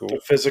kind of cool.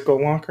 The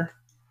physical locker?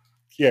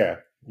 Yeah,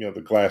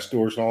 the glass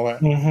doors and all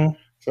that.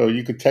 So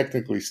you could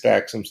technically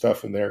stack some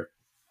stuff in there.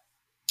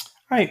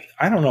 I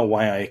don't know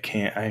why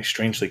I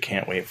strangely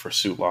can't wait for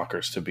suit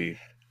lockers to be.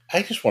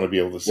 I just want to be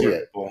able to see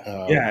it.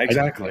 Yeah,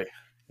 exactly.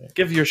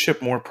 Give your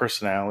ship more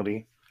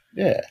personality.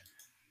 Yeah.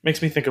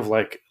 Makes me think of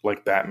like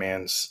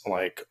Batman's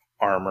like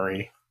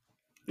armory.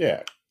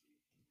 Yeah.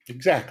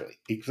 Exactly.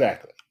 I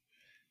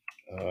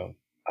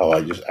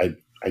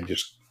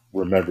just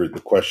remembered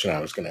the question I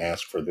was going to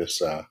ask for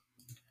this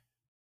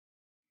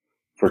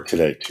for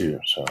today too.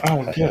 So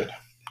good.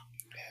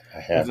 I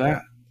have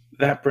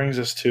that brings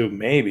us to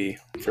maybe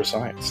for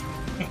science.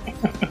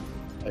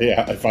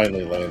 Yeah, I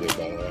finally landed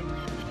on it.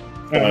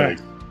 Finally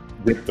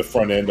ripped the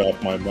front end off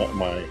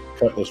my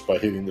cutlass by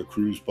hitting the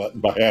cruise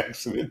button by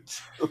accident.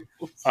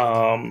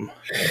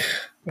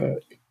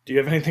 Do you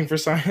have anything for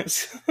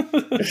science?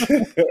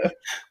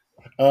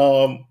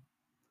 Yeah,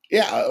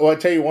 well, I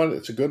tell you one,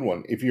 it's a good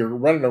one. If you're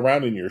running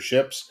around in your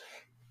ships,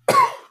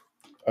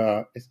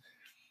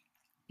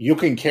 you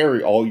can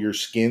carry all your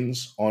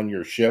skins on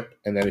your ship,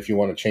 and then if you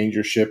want to change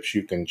your ships,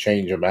 you can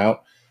change them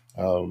out.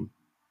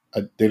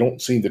 They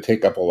don't seem to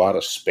take up a lot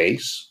of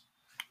space,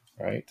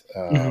 right?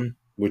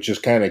 Which is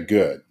kind of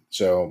good.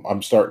 So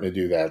I'm starting to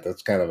do that.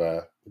 That's kind of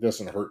it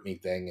doesn't hurt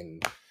anything.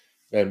 And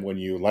then when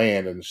you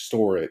land and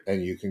store it, then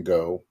you can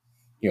go,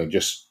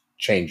 just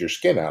change your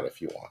skin out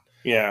if you want.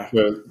 Yeah.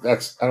 So I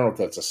don't know if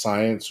that's a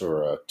science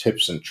or a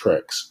tips and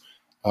tricks.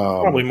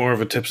 Probably more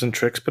of a tips and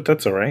tricks, but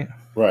that's all right.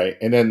 Right.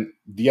 And then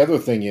the other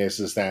thing is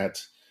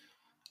that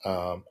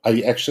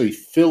I actually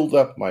filled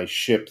up my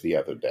ship the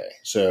other day.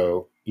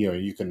 So,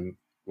 you can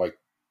like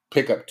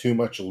pick up too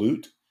much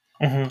loot.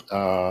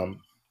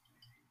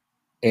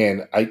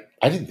 And I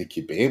didn't think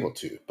you'd be able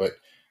to, but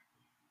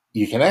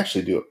you can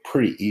actually do it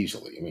pretty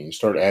easily. I mean, you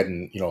start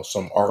adding,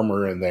 some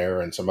armor in there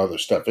and some other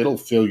stuff. It'll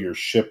fill your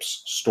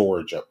ship's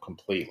storage up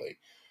completely.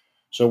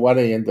 So what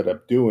I ended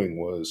up doing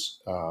was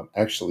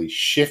actually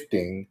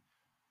shifting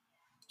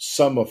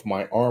some of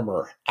my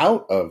armor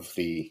out of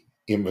the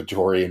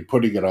inventory and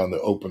putting it on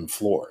the open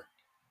floor.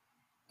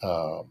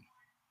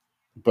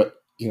 But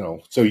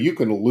so you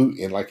can loot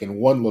in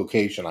one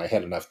location. I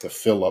had enough to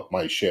fill up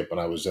my ship,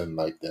 and I was in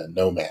like the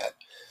Nomad.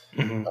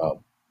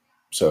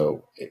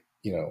 So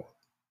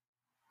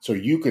so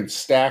you can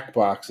stack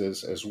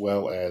boxes as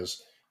well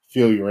as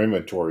fill your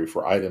inventory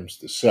for items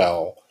to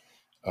sell,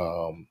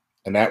 and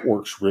that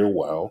works real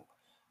well.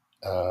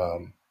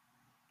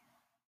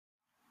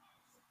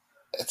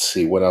 Let's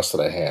see, what else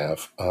did I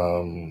have?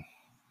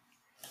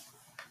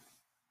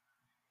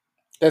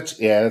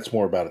 That's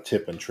more about a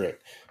tip and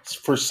trick.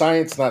 For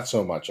science, not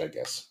so much, I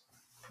guess.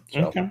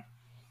 So. Okay.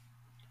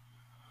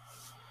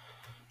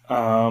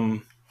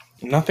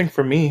 Nothing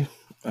for me.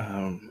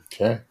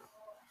 Okay.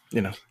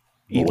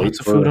 Eat lots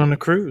of food on a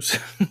cruise.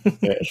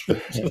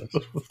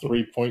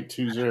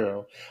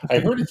 3.20. I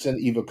heard it's in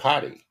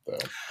Evocati, though.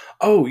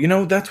 Oh,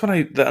 that's what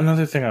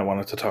another thing I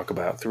wanted to talk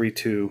about.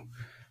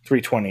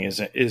 320 is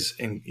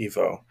in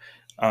Evo.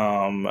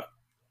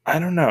 I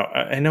don't know.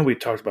 I know we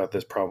talked about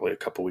this probably a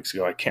couple weeks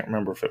ago. I can't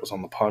remember if it was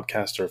on the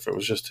podcast or if it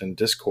was just in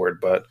Discord,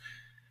 but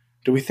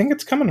do we think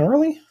it's coming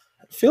early?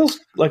 It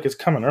feels like it's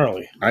coming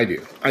early. I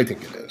do. I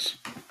think it is.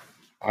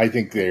 I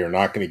think they are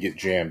not going to get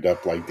jammed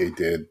up like they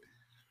did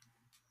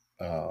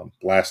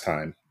last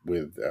time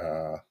with,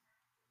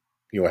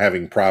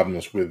 having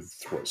problems with,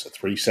 what was it,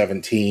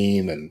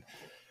 317 and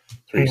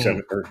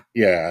 37,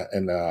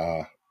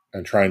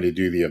 and trying to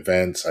do the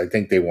events. I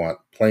think they want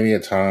plenty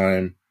of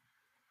time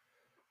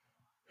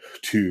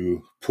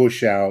to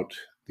push out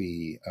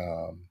the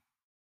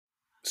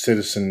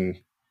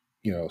citizen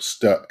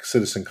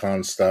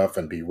con stuff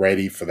and be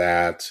ready for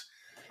that,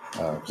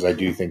 because I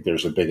do think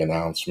there's a big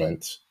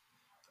announcement.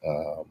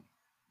 And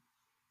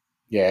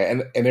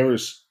there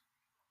was,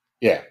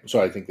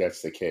 so I think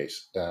that's the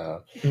case.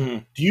 Do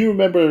you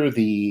remember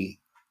the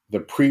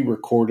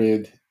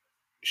pre-recorded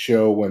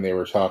show when they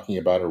were talking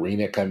about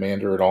Arena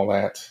Commander and all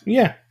that?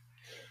 Yeah.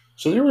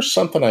 So there was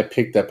something I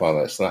picked up on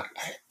this, and I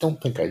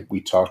don't think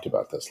we talked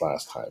about this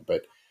last time,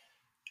 but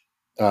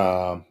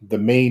the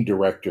main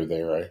director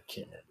there, I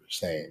can't remember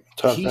his name.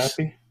 Todd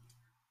Pappy?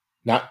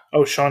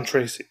 Sean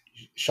Tracy.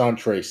 Sean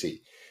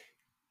Tracy.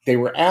 They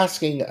were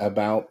asking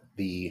about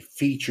the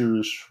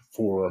features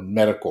for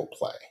medical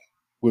play.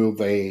 Will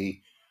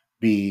they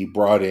be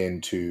brought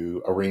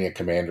into Arena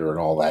Commander and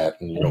all that,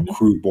 and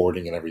crew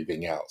boarding and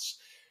everything else?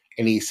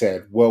 And he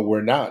said, well,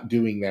 we're not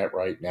doing that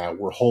right now.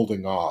 We're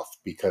holding off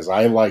because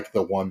I like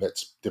the one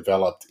that's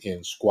developed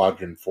in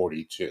Squadron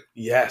 42.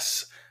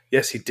 Yes,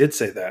 he did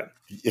say that.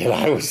 And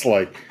I was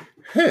like,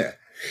 huh.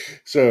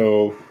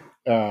 So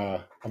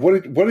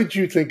what did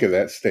you think of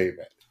that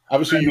statement?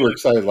 Obviously, you were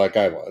excited like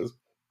I was.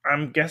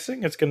 I'm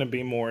guessing it's going to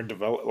be more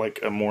developed, like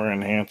a more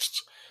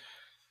enhanced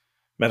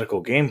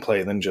medical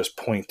gameplay than just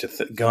point to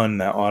gun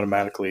that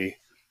automatically,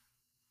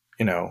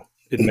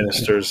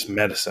 administers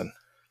medicine.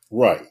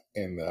 Right,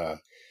 and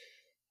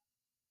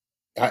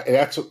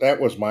that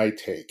was my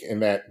take.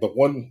 And that the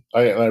one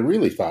I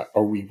really thought,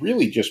 are we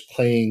really just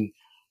playing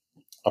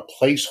a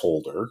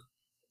placeholder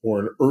or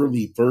an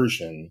early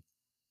version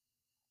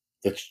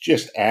that's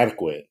just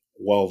adequate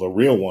while the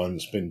real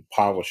one's been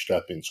polished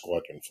up in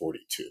Squadron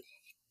 42?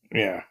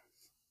 Yeah.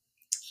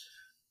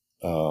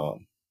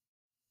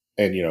 And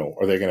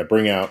are they going to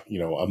bring out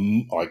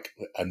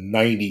a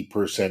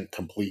 90%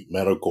 complete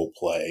medical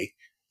play,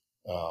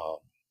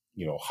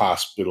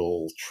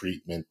 hospital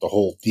treatment, the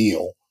whole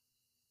deal,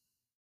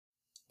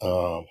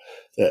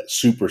 that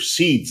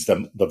supersedes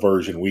the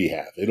version we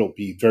have. It'll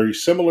be very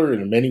similar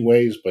in many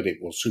ways, but it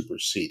will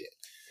supersede it.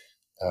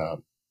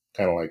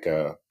 Kind of like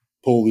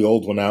pull the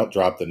old one out,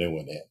 drop the new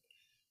one in.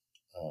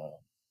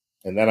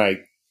 And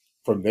then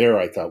from there,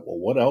 I thought, well,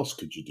 what else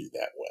could you do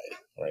that way,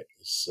 right?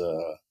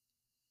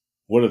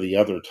 What are the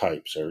other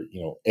types? Or,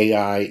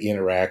 AI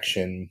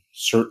interaction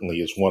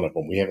certainly is one of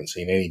them. We haven't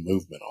seen any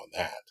movement on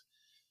that.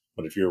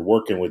 But if you're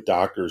working with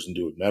doctors and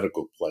doing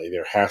medical play,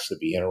 there has to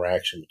be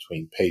interaction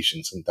between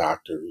patients and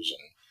doctors.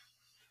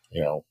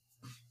 And,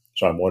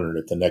 so I'm wondering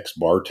if the next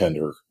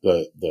bartender,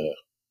 the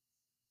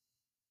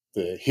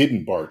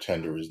hidden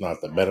bartender is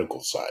not the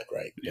medical side,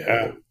 right?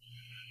 Yeah.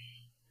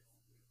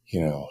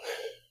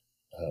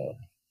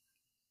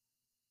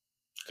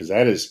 Because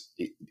that is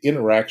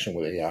interaction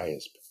with AI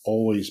has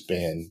always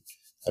been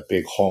a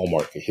big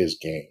hallmark of his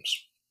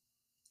games.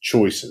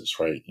 Choices,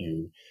 right?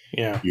 You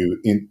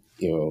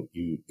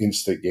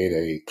instigate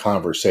a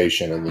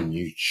conversation, and then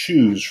you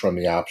choose from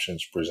the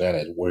options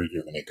presented where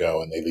you're going to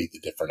go, and they lead to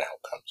different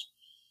outcomes.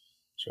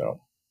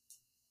 So,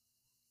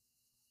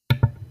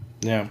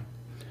 yeah,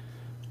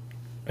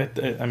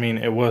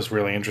 it was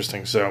really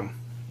interesting. So,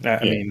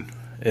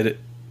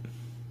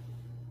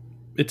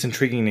 it's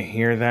intriguing to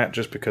hear that,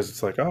 just because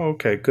it's like, oh,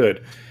 okay,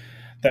 good.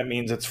 That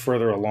means it's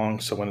further along,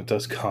 so when it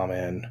does come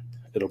in,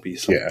 it'll be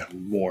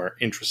something more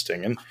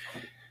interesting. And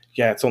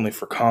yeah, it's only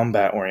for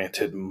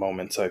combat-oriented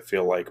moments, I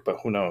feel like, but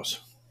who knows?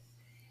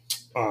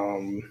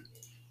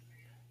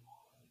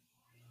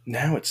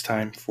 Now it's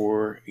time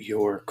for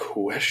your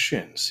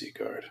question,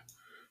 Seagard.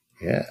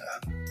 Yeah.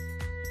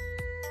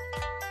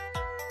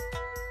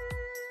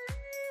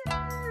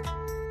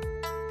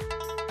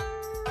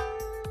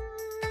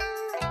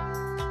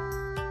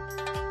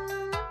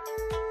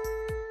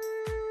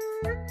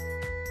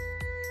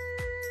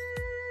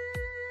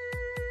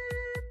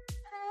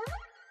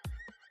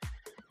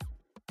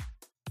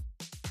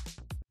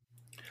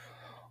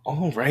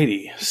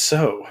 Alrighty,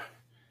 so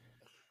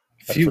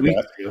a few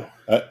weeks ago,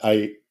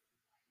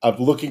 I'm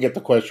looking at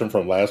the question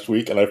from last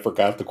week, and I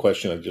forgot the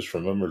question I just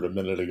remembered a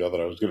minute ago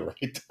that I was going to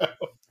write down.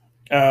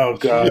 Oh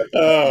God!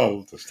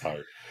 Oh, just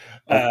tired.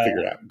 I'll figure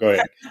it out. Go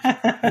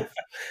ahead.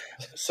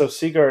 So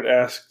Seagard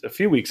asked a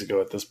few weeks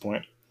ago at this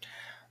point,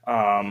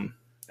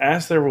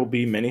 as there will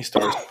be many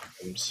star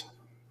systems,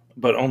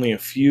 but only a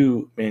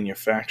few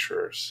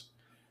manufacturers,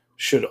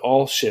 should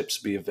all ships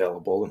be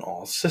available in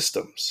all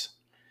systems?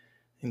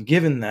 And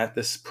given that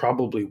this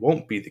probably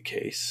won't be the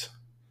case,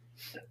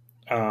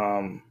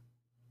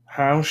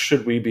 how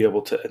should we be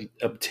able to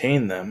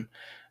obtain them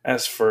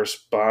as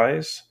first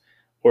buys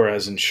or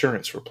as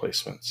insurance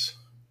replacements?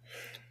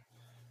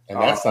 And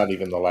that's not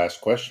even the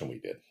last question we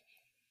did.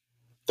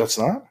 That's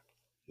not?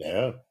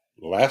 Yeah.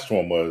 The last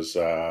one was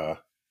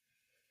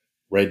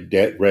Red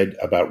Dead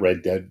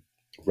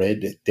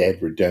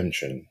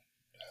Redemption.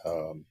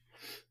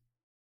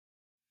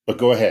 But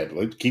go ahead.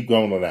 Let's keep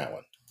going on that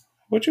one.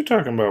 What you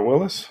talking about,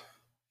 Willis?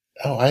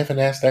 Oh, I haven't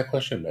asked that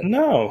question, Ben.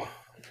 No.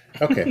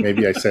 Okay,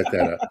 maybe I set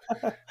that up.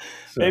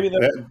 So maybe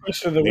that's the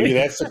question of the week. Maybe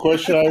that's the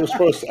question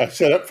I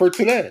set up for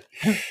today.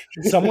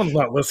 Someone's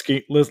not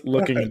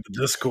looking at the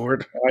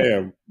Discord. I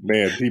am.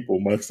 Man, people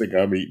must think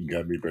I'm eating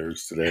gummy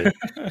bears today.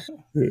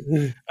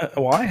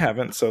 Well, I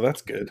haven't, so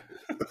that's good.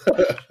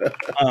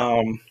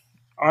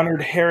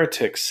 Honored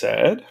Heretic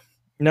said,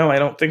 no, I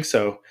don't think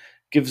so.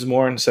 Gives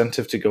more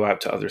incentive to go out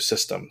to other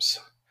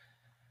systems.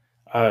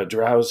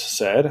 Drowse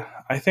said,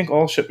 I think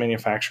all ship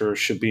manufacturers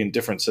should be in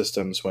different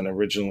systems when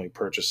originally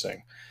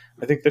purchasing.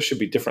 I think there should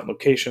be different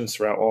locations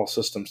throughout all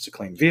systems to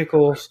claim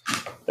vehicles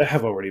that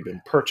have already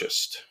been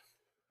purchased.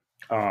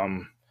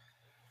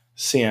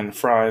 CN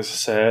Fries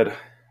said,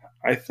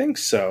 I think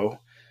so,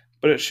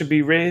 but it should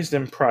be raised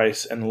in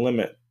price and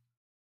limit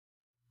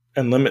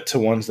to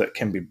ones that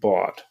can be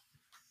bought.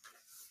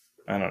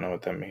 I don't know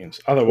what that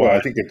means.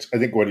 Otherwise, well, I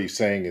think what he's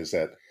saying is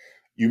that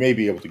you may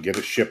be able to get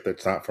a ship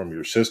that's not from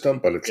your system,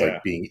 but it's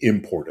like being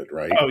imported,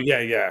 right? Oh,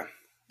 yeah.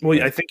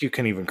 Well, I think you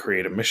can even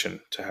create a mission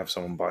to have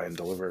someone buy and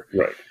deliver.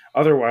 Right.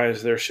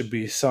 Otherwise, there should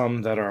be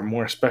some that are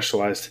more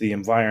specialized to the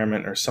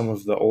environment or some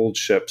of the old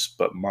ships,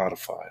 but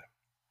modified.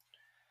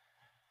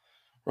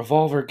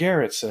 Revolver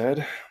Garrett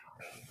said,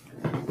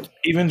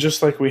 even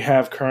just like we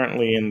have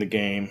currently in the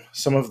game,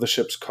 some of the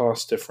ships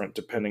cost different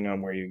depending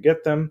on where you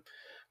get them.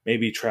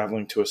 Maybe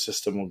traveling to a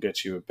system will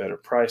get you a better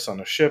price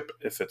on a ship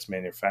if it's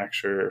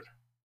manufactured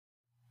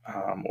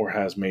or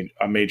has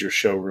a major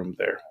showroom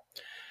there.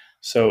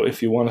 So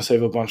if you want to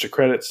save a bunch of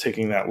credits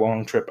taking that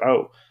long trip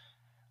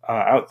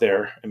out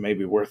there, it may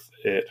be worth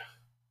it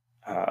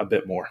a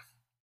bit more.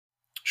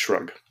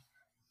 Shrug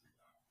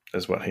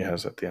is what he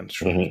has at the end.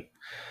 Shrug.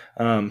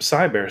 Mm-hmm.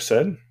 Cybear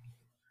said,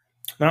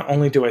 not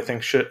only do I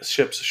think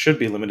ships should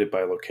be limited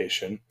by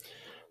location,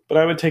 but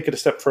I would take it a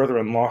step further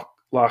and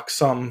lock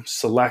some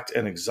select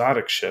and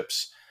exotic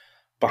ships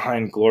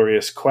behind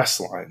glorious quest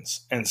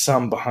lines and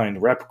some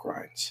behind rep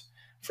grinds.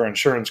 For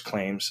insurance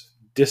claims,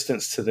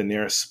 distance to the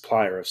nearest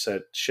supplier of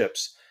said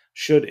ships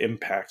should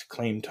impact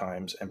claim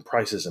times and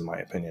prices, in my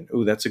opinion.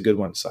 Ooh, that's a good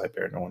one,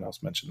 Cybear. No one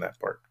else mentioned that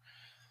part.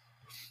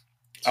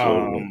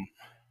 Absolutely.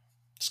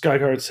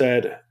 Skyguard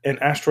said, an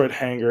asteroid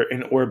hangar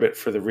in orbit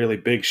for the really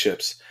big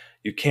ships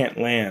you can't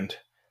land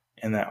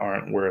and that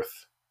aren't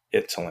worth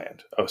it to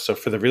land. Oh, so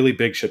for the really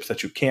big ships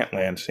that you can't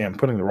land, see, I'm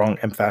putting the wrong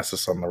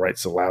emphasis on the right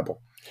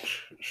syllable.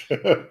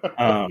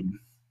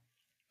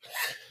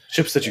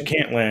 Ships that you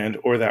can't land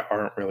or that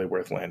aren't really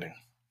worth landing.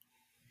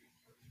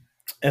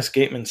 S.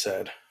 Gateman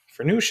said,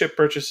 for new ship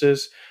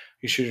purchases,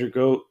 you should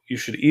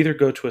either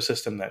go to a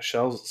system that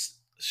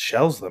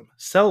sells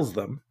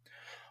them,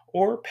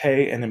 or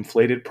pay an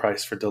inflated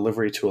price for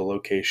delivery to a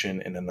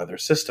location in another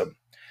system.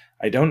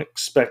 I don't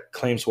expect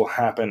claims will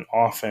happen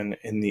often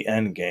in the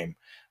end game.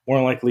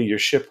 More likely, your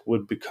ship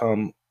would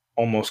become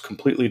almost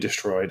completely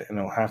destroyed and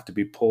it'll have to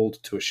be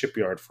pulled to a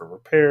shipyard for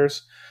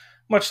repairs,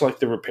 much like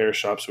the repair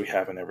shops we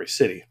have in every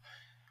city.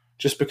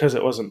 Just because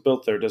it wasn't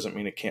built there doesn't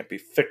mean it can't be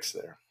fixed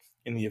there.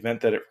 In the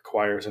event that it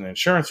requires an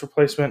insurance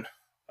replacement,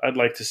 I'd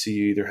like to see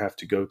you either have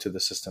to go to the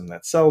system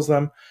that sells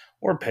them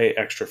or pay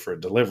extra for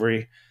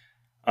delivery,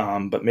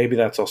 but maybe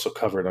that's also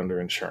covered under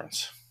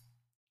insurance.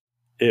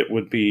 It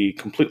would be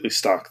completely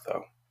stock,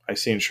 though. I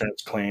see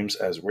insurance claims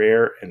as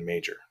rare and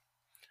major.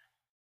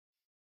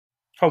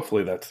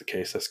 Hopefully that's the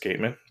case,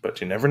 Escapement,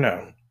 but you never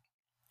know.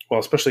 Well,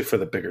 especially for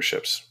the bigger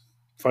ships.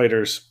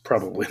 Fighters,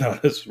 probably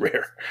not as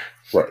rare.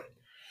 Right.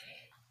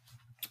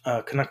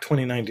 Canuck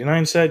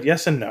 2099 said,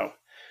 yes and no.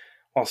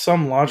 While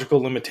some logical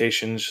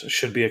limitations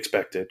should be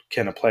expected,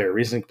 can a player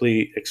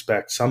reasonably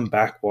expect some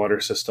backwater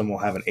system will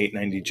have an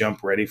 890 jump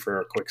ready for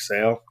a quick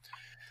sail?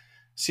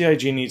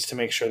 CIG needs to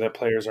make sure that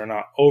players are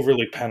not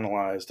overly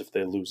penalized if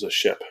they lose a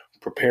ship.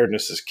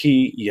 Preparedness is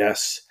key,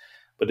 yes,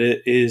 but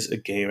it is a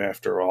game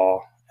after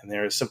all, and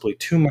there is simply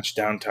too much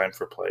downtime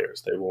for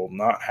players. They will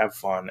not have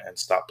fun and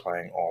stop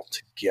playing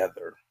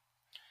altogether.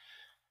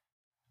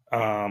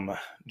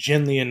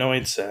 Jin the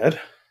Annoyed said,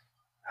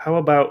 how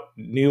about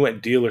new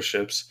at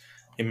dealerships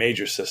in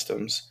major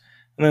systems,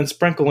 and then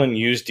sprinkle in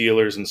used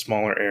dealers in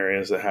smaller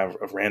areas that have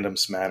a random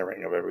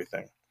smattering of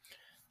everything?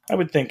 I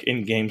would think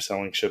in-game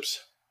selling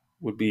ships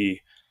would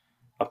be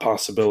a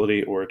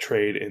possibility, or a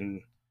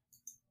trade-in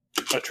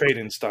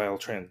style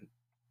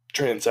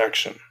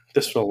transaction.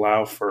 This would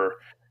allow for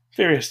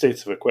various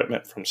states of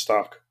equipment from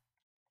stock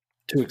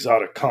to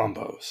exotic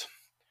combos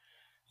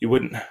you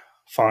wouldn't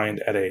find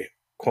at a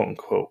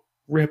quote-unquote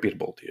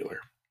reputable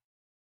dealer.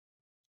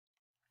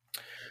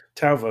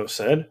 Tauvo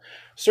said,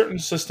 certain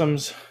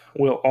systems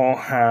will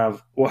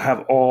have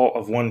all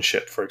of one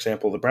ship. For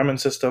example, the Bremen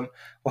system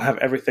will have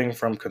everything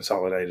from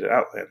Consolidated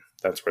Outland.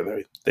 That's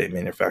where they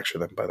manufacture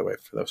them, by the way,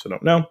 for those who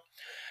don't know.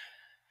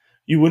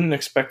 You wouldn't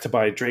expect to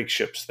buy Drake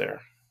ships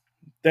there.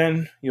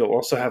 Then you'll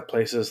also have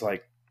places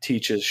like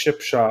Teach's Ship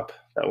Shop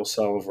that will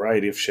sell a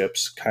variety of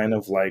ships, kind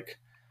of like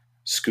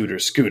Scooter.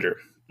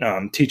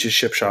 Teach's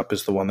Ship Shop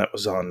is the one that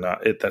was on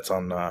that's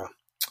on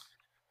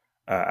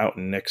out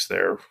in Nix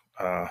there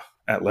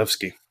at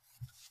Levski.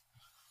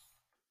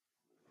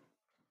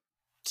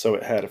 So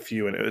it had a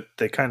few, and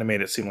they kind of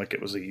made it seem like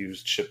it was a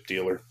used ship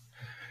dealer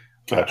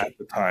Gotcha. at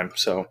the time.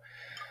 So,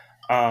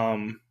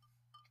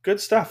 good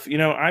stuff.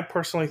 I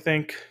personally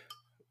think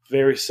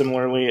very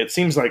similarly. It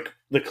seems like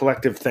the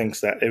collective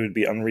thinks that it would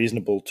be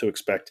unreasonable to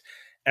expect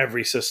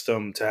every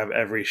system to have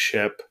every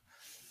ship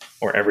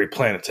or every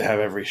planet to have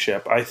every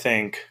ship. I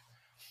think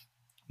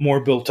more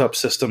built-up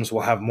systems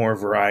will have more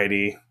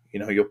variety.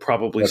 You'll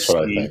probably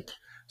see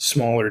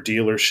smaller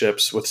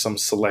dealerships with some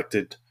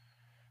selected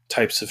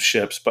types of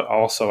ships, but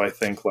also I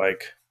think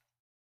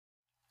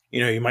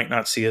you might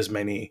not see as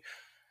many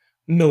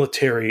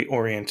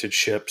military-oriented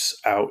ships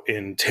out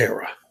in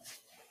Terra.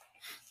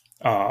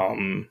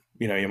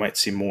 You might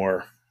see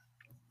more,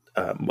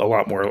 a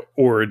lot more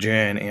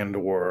Origin and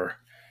or,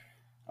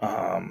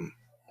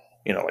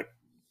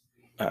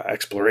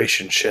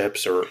 exploration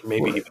ships, or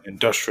maybe even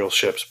industrial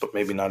ships, but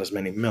maybe not as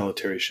many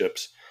military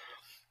ships.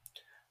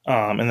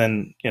 And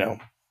then,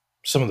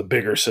 some of the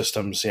bigger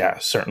systems, yeah,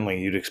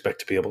 certainly you'd expect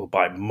to be able to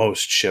buy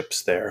most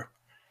ships there.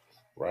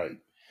 Right.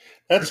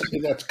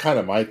 That's kind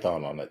of my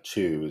thought on it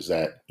too, is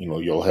that,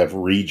 you'll have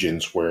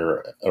regions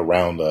where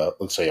around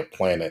let's say a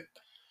planet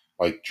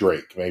like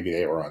Drake, maybe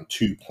they were on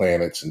 2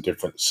 planets in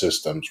different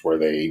systems where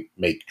they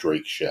make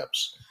Drake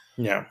ships.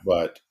 Yeah.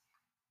 But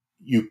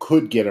you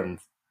could get them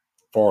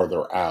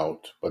farther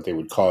out, but they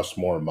would cost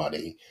more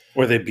money.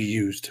 Or they'd be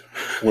used.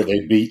 Or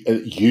they'd be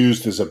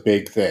used is a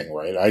big thing,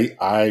 right?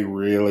 I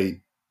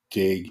really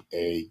dig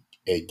a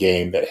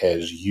game that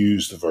has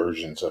used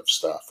versions of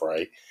stuff,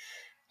 right?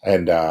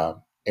 And I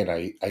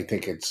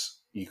think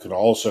you can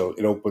also,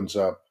 it opens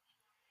up,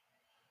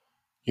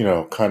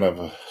 kind of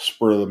a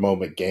spur of the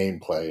moment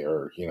gameplay,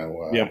 or,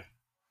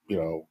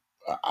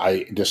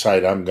 I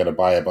decide I'm going to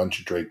buy a bunch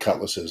of Drake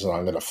cutlasses and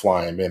I'm going to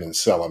fly them in and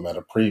sell them at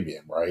a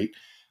premium, right?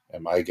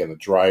 Am I going to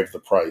drive the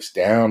price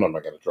down? Am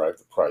I going to drive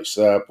the price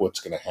up?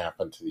 What's going to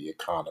happen to the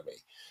economy?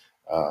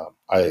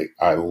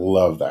 I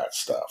love that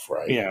stuff,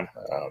 right? Yeah.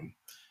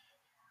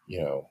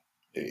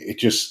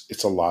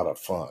 It's a lot of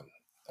fun.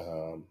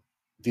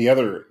 The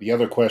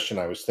other question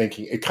I was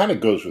thinking, it kind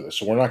of goes with this,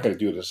 so we're not going to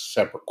do it as a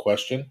separate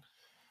question,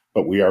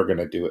 but we are going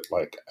to do it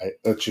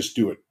let's just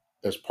do it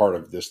as part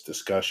of this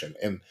discussion.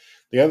 And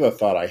the other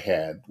thought I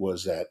had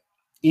was that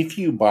if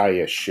you buy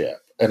a ship,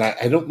 and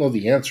I don't know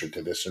the answer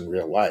to this in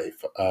real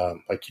life,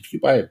 like if you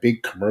buy a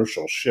big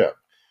commercial ship,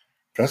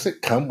 does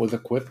it come with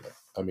equipment?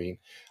 I mean,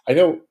 I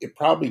know it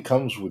probably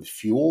comes with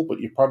fuel, but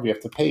you probably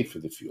have to pay for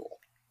the fuel,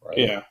 right?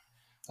 Yeah.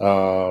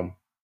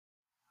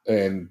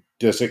 And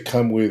does it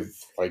come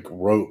with like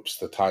ropes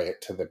to tie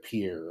it to the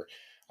pier?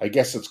 I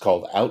guess it's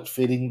called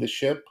outfitting the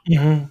ship,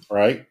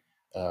 right?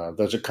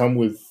 Does it come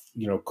with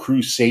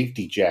crew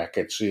safety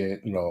jackets?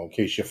 In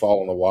case you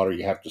fall in the water,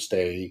 you have to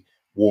stay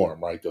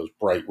warm, right? Those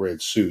bright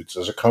red suits.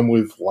 Does it come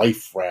with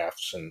life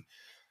rafts and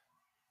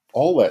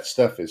all that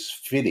stuff is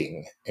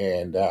fitting?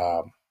 And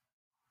or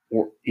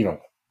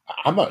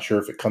I'm not sure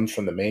if it comes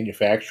from the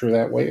manufacturer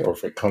that way or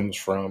if it comes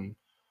from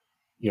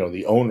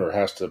the owner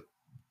has to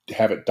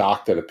have it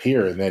docked at a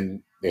pier, and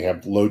then they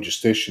have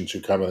logisticians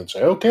who come in and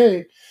say,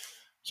 okay,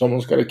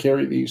 someone's got to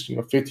carry these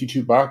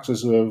 52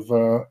 boxes of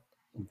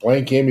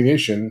blank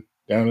ammunition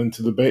down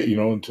into the bay,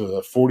 into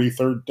the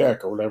 43rd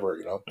deck or whatever,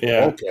 the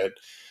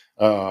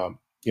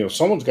bulkhead.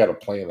 Someone's got to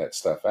plan that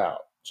stuff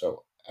out.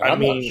 So, and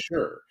I'm not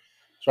sure.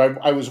 So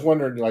I was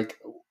wondering, like,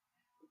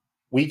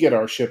 we get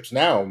our ships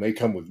now and they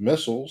come with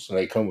missiles and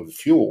they come with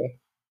fuel.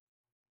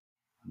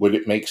 Would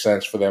it make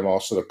sense for them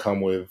also to come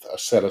with a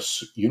set of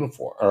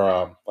uniform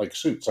or like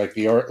suits, like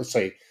let's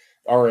say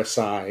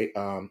RSI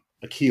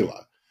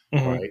Aquila,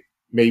 right?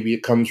 Maybe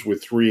it comes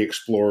with 3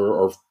 Explorer,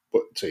 or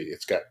let's say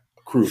it's got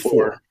a crew of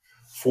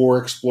 4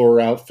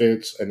 Explorer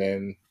outfits, and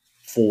then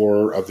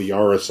 4 of the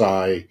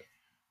RSI,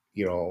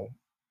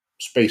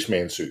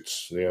 spaceman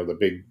suits, the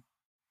big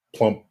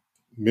plump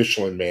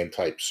Michelin man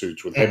type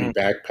suits with heavy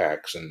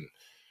backpacks and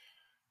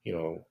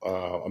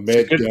a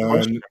med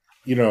gun.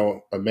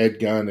 A med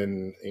gun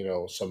and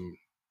some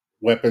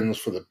weapons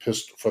for the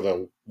pistol, for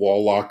the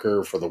wall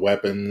locker, for the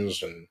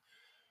weapons, and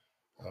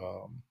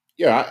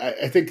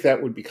I think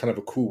that would be kind of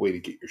a cool way to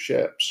get your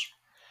ships.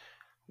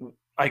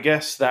 I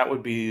guess that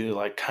would be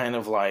like kind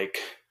of like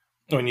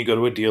when you go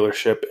to a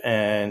dealership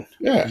and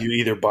you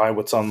either buy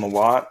what's on the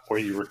lot or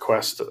you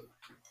request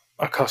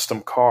a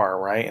custom car,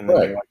 right? And then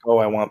you're like, oh,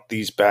 I want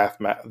these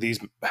these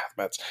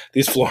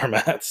floor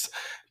mats,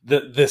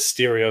 this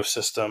stereo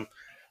system.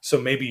 So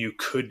maybe you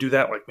could do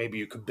that. Like maybe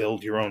you could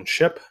build your own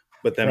ship,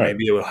 but then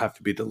maybe it will have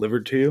to be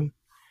delivered to you.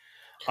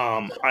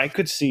 I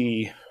could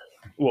see,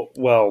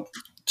 well,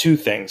 2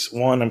 things.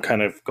 One, I'm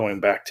kind of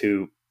going back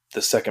to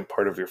the second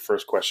part of your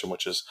first question,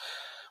 which is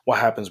what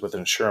happens with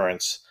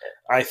insurance.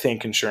 I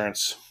think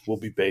insurance will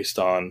be based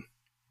on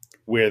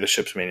where the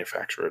ship's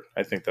manufactured.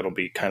 I think that'll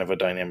be kind of a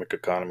dynamic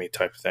economy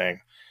type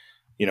thing.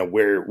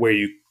 Where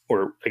you,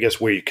 or I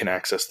guess where you can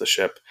access the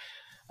ship.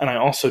 And I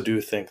also do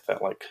think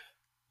that like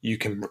you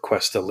can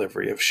request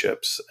delivery of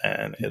ships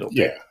and it'll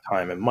take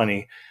time and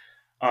money.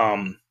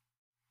 One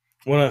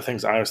of the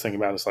things I was thinking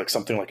about is like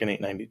something like an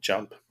 890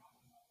 jump.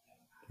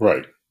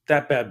 Right.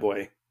 That bad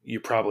boy,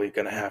 you're probably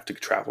going to have to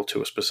travel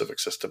to a specific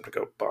system to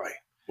go buy.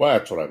 Well,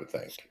 that's what I would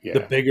think. Yeah. The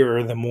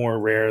bigger, the more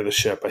rare the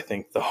ship, I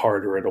think the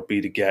harder it'll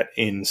be to get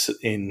in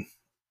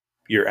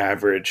your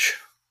average,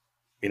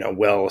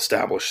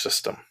 well-established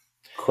system.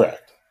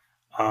 Correct.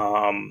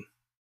 I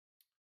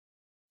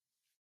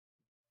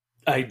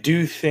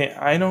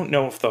don't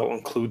know if they'll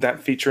include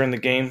that feature in the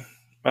game,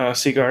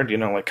 Seaguard,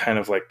 like kind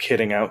of like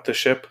kitting out the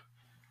ship.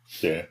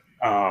 Yeah.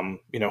 Who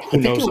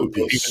knows? It would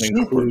be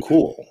super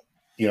cool.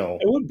 It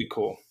would be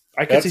cool.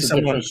 I could that's see the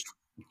someone difference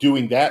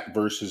doing that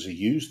versus a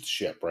used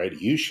ship, right?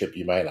 A used ship,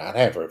 you might not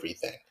have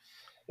everything.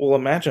 Well,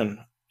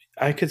 imagine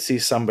I could see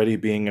somebody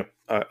being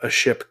a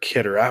ship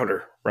kitter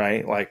outer,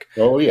 right? Like,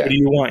 what do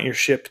you want your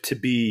ship to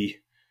be,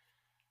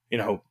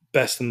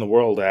 best in the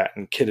world at,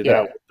 and kit it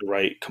out with the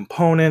right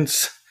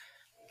components,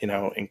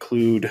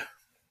 include,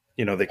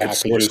 they could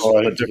source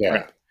all the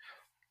different,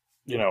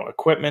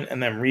 equipment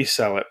and then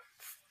resell it,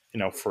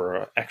 for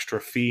an extra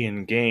fee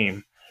in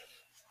game.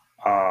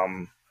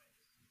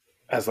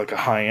 As like a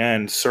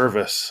high-end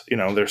service,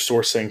 they're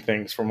sourcing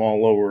things from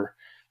all over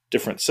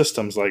different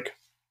systems. Like,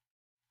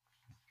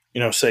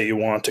 say you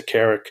want a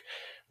Carrack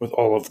with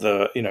all of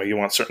the, you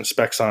want certain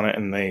specs on it,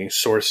 and they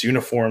source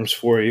uniforms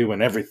for you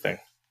and everything.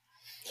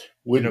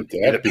 Wouldn't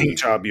that the paint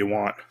job you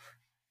want?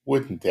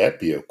 Wouldn't that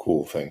be a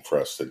cool thing for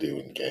us to do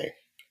in game?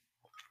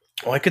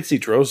 Well, I could see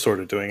Droz sort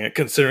of doing it,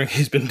 considering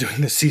he's been doing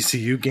the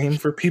CCU game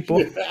for people.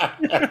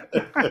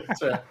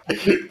 That's right.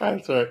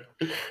 That's right.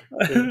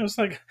 I was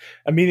like,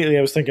 immediately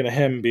I was thinking of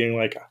him being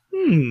like,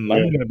 I'm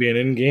going to be an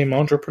in-game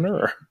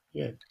entrepreneur.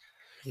 Yeah.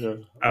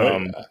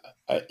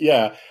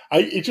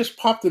 It just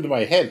popped into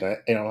my head. I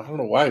don't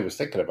know why I was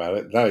thinking about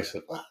it. And I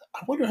said, well, I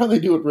wonder how they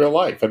do it in real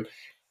life. And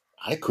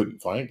I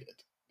couldn't find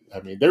it.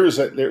 I mean,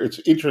 it's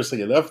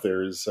interesting enough.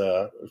 It's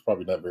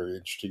probably not very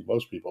interesting to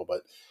most people,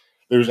 but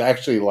there's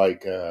actually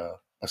like a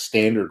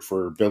standard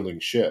for building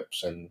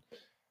ships, and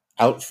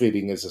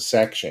outfitting is a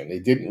section.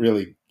 It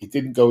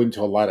didn't go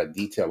into a lot of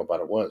detail about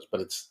it was, but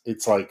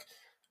it's like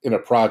in a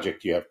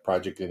project, you have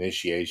project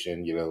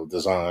initiation,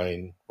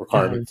 design,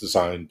 requirement,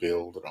 design,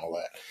 build, and all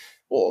that.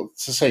 Well,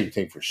 it's the same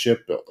thing for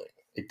shipbuilding,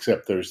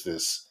 except there's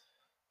this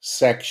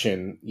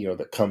section,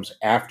 that comes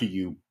after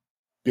you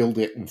build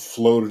it and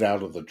float it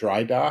out of the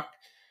dry dock.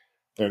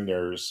 Then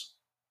there's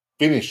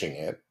finishing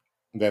it.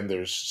 Then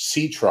there's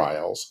sea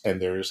trials,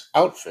 and there's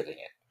outfitting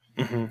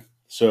it. Mm-hmm.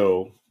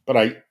 So, but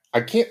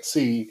I can't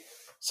see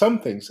some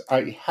things.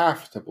 I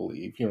have to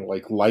believe,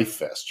 like life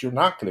vests. You're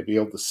not going to be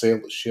able to sail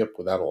the ship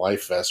without a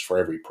life vest for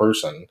every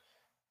person,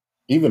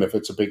 even if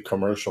it's a big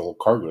commercial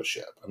cargo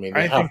ship. I mean,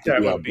 they have to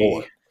be on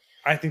board.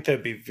 I think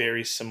that'd be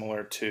very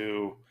similar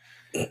to,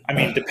 I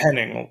mean,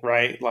 depending,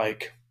 right?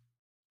 Like,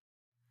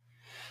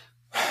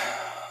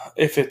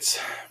 if it's,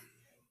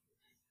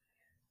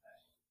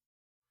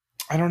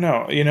 I don't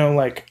know,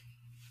 like,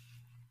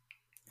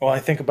 well, I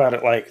think about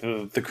it like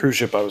the cruise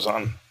ship I was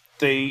on.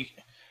 They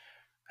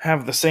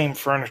have the same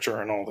furniture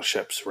on all the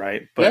ships,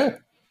 right? But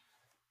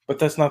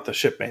that's not the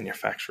ship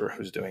manufacturer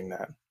who's doing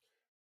that.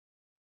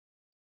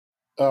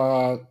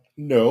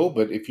 No,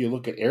 but if you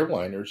look at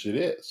airliners, it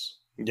is.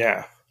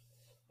 Yeah.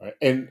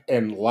 Right?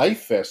 And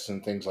life vests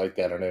and things like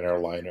that on an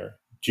airliner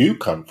do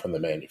come from the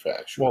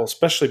manufacturer. Well,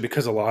 especially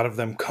because a lot of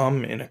them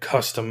come in a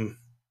custom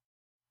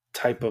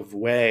type of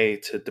way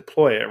to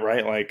deploy it,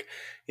 right? Like,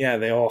 yeah,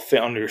 they all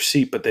fit under your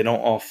seat, but they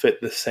don't all fit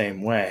the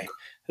same way.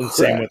 And the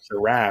same with the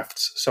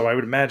rafts. So I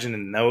would imagine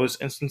in those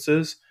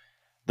instances,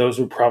 those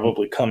would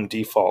probably come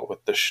default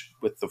with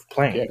the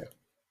plane. Yeah.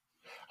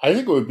 I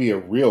think it would be a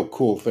real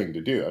cool thing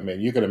to do. I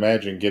mean, you can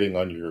imagine getting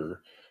on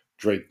your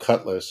Drake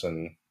Cutlass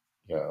and,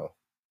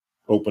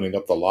 opening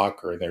up the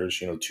locker, and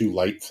there's, two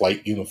light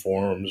flight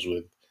uniforms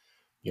with,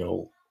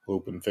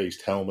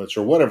 open-faced helmets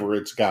or whatever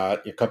it's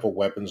got, a couple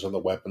weapons on the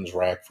weapons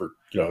rack for,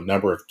 a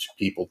number of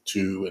people,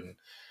 two, and,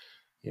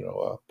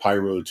 a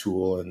pyro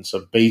tool and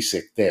some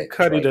basic things.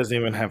 Cuddy doesn't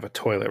even have a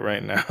toilet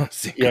right now.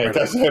 Yeah, it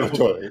doesn't have a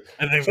toilet.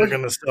 I think they're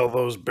going to sell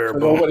those bare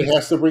bones. Nobody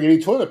has to bring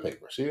any toilet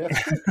paper. See,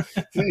 that's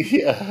good.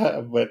 Yeah,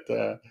 but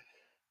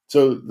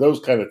so those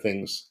kind of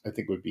things I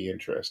think would be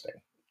interesting.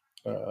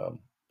 And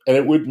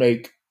it would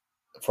make,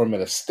 from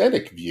an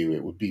aesthetic view,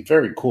 it would be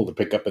very cool to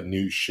pick up a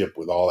new ship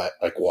with all that,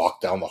 like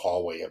walk down the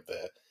hallway of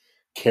the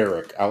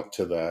Carrack out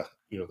to the,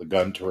 the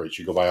gun turrets.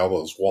 You go by all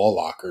those wall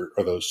locker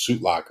or those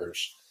suit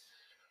lockers.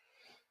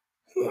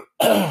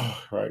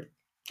 Right.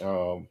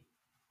 It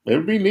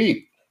would be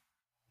neat.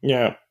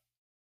 Yeah.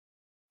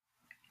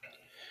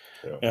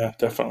 So, yeah,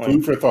 definitely.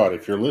 Food for thought.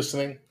 If you're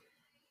listening,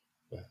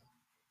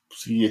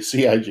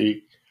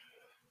 CIG,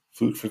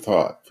 food for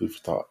thought. Food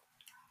for thought.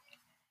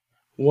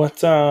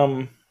 What's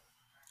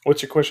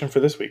your question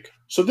for this week?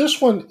 So this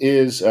one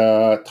is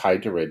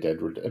tied to Red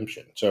Dead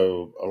Redemption.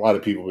 So a lot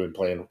of people have been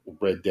playing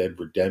Red Dead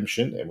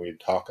Redemption, and we're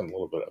talking a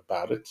little bit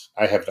about it.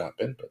 I have not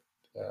been, but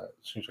it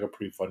seems like a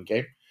pretty fun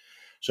game.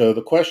 So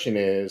the question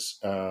is,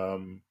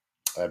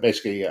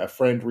 basically, a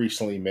friend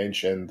recently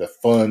mentioned the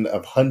fun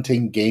of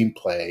hunting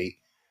gameplay,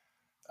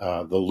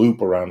 the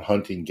loop around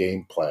hunting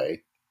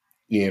gameplay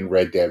in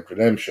Red Dead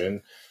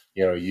Redemption.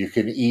 You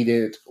can eat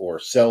it or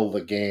sell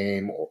the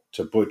game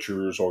to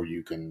butchers, or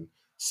you can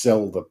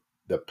sell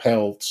the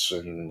pelts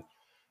and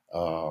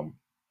all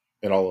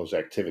those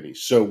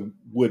activities. So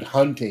would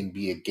hunting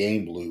be a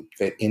game loop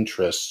that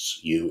interests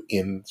you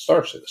in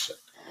Star Citizen?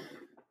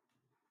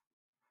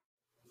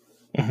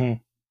 Mm-hmm.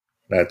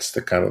 That's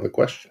the kind of the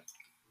question.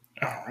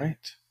 All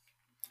right.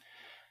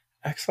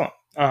 Excellent.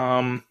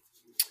 By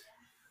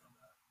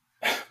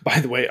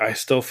the way, I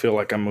still feel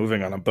like I'm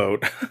moving on a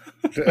boat.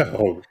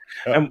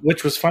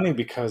 Which was funny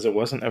because it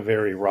wasn't a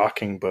very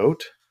rocking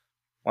boat.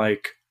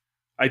 Like,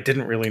 I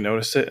didn't really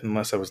notice it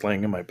unless I was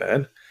laying in my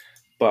bed.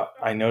 But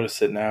I notice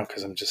it now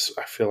because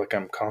I feel like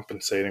I'm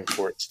compensating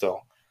for it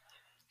still.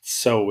 It's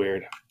so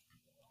weird.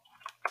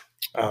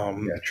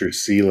 True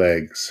sea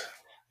legs.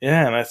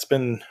 Yeah, and I've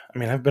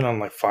been on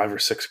like 5 or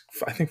 6,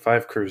 I think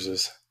 5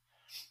 cruises.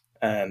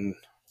 And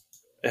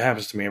it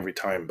happens to me every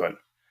time, but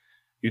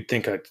you'd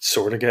think I'd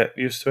sort of get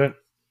used to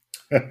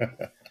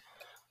it.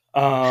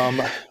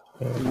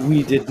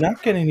 We did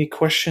not get any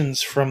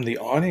questions from the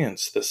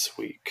audience this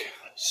week.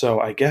 So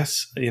I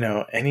guess,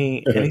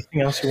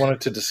 anything else you wanted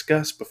to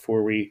discuss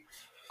before we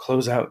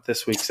close out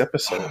this week's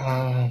episode?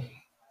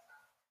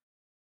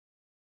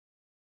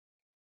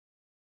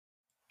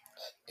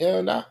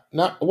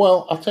 Not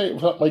well. I'll tell you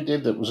what I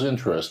did that was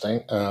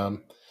interesting.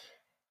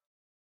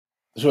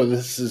 So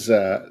this is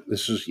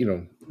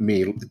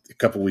me. A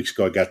couple of weeks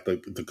ago, I got the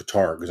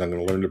guitar because I'm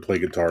going to learn to play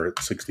guitar at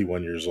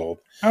 61 years old.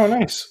 Oh,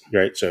 nice!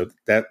 Right, so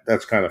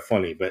that's kind of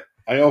funny. But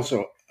I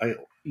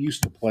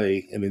used to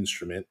play an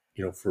instrument,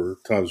 for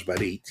till I was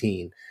about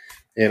 18.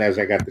 And as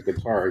I got the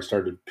guitar, I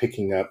started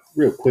picking up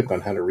real quick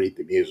on how to read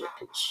the music.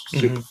 It was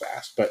super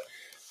fast. But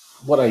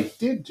what I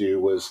did do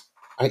was,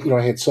 I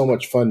had so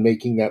much fun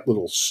making that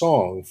little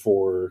song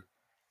for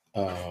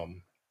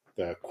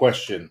the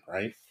question,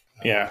 right?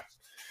 Yeah.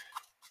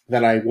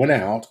 That I went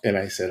out and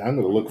I said, I'm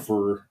going to look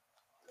for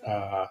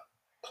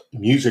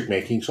music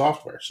making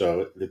software.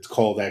 So it's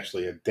called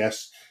actually a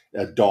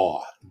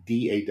DAW,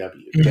 DAW,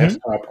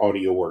 Desktop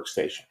Audio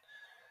Workstation.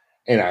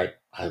 And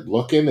I'm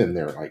looking, and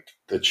they're like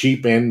the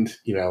cheap end,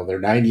 they're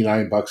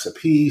 $99 a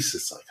piece.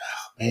 It's like,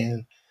 oh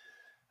man,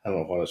 I don't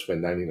know if I want to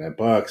spend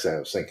 $99. I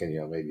was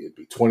thinking, maybe it'd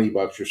be $20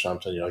 or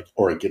something,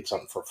 or I get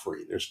something for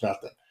free. There's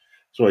nothing.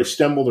 So I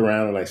stumbled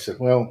around and I said,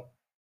 well,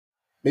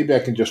 maybe I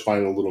can just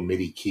find a little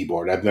MIDI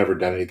keyboard. I've never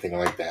done anything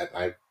like that.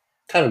 I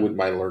kind of wouldn't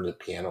mind learning the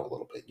piano a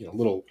little bit,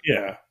 little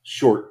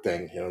short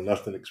thing,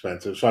 nothing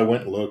expensive. So I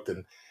went and looked,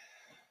 and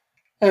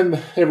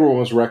everyone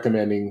was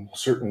recommending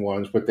certain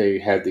ones, but they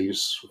had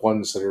these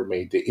ones that are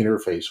made to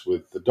interface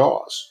with the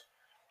DAWs.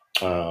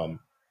 And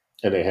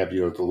they have,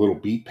 the little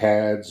beat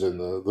pads and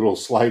the little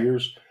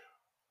sliders.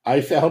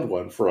 I found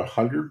one for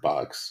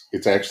 $100.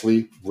 It's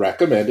actually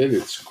recommended.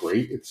 It's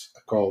great. It's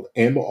called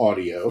M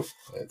Audio.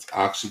 It's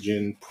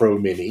Oxygen Pro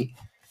Mini.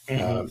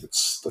 I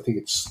think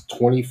it's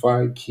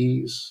 25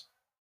 keys.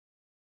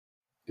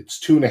 It's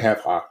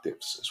 2.5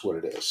 octaves is what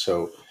it is.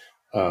 So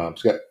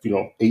it's got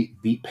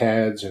 8 beat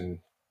pads and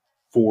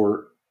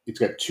 4. It's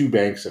got 2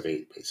 banks of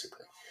 8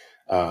 basically.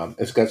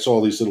 It's got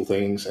all these little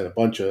things and a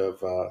bunch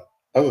of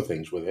other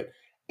things with it.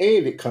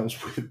 And it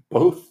comes with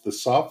both the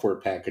software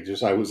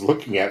packages I was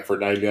looking at for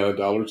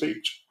 $99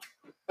 each.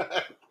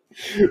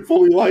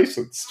 Fully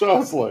licensed. So I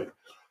was like,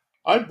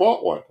 I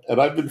bought one and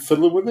I've been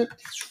fiddling with it.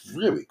 It's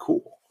really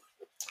cool.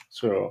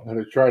 So I'm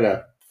going to try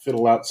to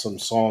fiddle out some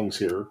songs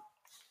here.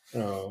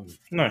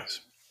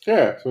 Nice.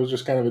 Yeah, so it's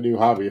just kind of a new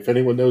hobby. If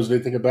anyone knows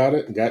anything about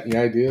it and got any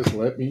ideas,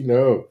 let me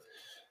know.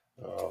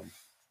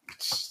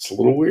 It's a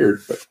little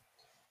weird, but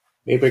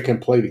maybe I can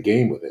play the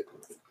game with it.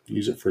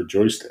 Use it for a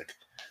joystick.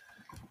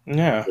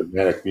 Yeah.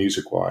 Dramatic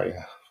music while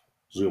I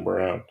zoom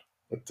around.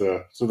 But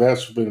so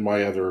that's been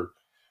my other.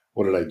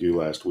 What did I do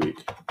last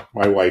week?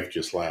 My wife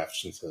just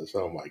laughs and says,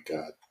 "Oh my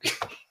god."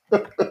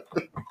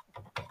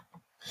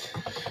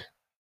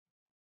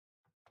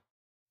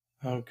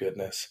 Oh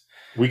goodness.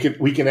 We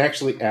can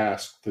actually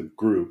ask the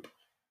group,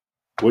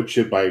 what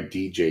should my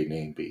DJ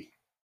name be?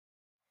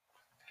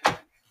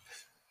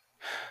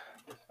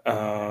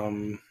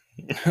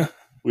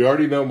 We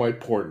already know my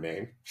porn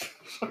name.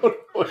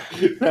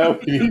 Now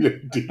we need a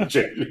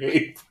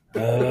DJ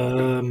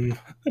name.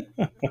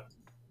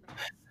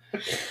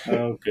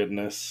 Oh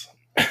goodness.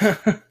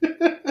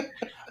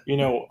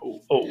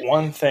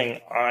 One thing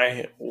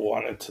I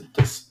wanted to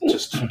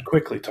just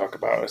quickly talk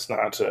about. It's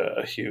not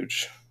a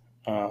huge.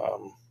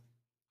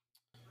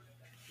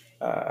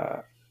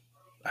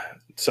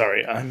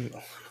 Sorry, I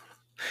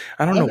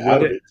don't know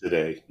what it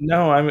today.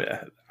 No,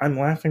 I'm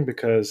laughing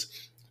because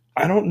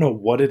I don't know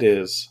what it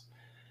is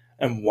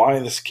and why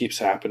this keeps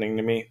happening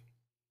to me.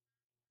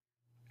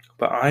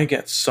 But I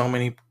get so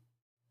many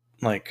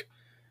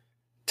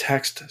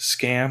text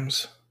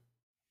scams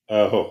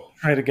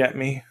try to get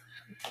me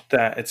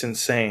that it's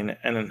insane.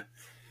 And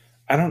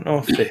I don't know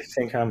if they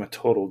think I'm a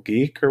total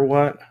geek or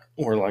what,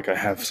 or I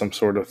have some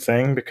sort of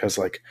thing, because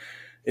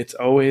it's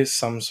always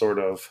some sort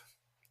of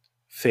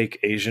fake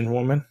Asian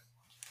woman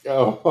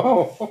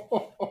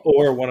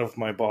or one of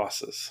my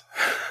bosses.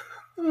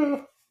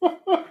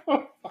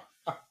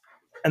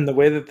 And the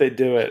way that they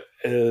do it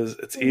is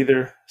it's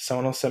either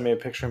someone will send me a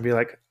picture and be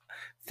like,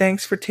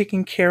 "Thanks for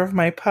taking care of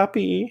my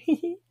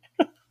puppy."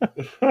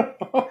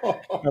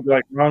 I'll be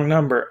like, "Wrong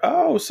number."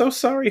 "Oh, so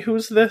sorry.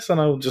 Who's this?" And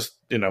I'll just,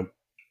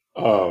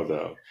 Oh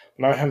no.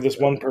 Now I have this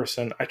one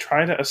person. I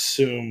try to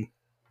assume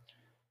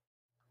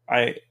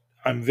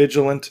I'm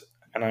vigilant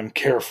and I'm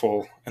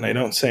careful and I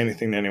don't say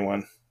anything to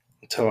anyone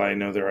until I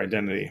know their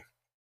identity.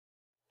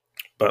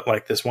 But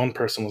this one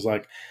person was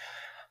like,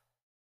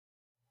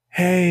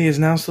 "Hey, is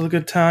now still a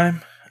good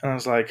time?" And I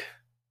was like,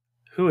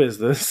 "Who is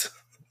this?"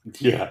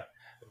 Yeah.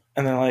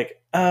 And they're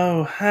like,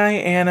 "Oh, hi,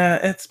 Anna.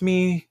 It's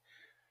me,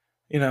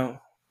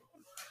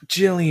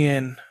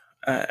 Jillian.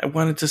 I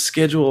wanted to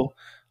schedule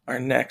our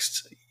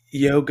next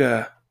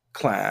yoga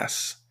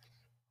class."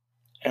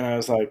 And I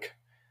was like,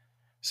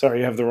 "Sorry,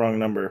 you have the wrong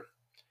number."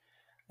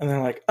 And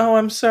they're like, "Oh,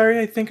 I'm sorry.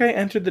 I think I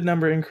entered the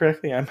number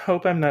incorrectly. I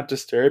hope I'm not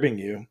disturbing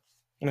you."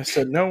 And I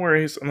said, "No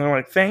worries." And they're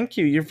like, "Thank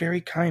you. You're very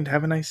kind.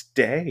 Have a nice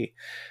day.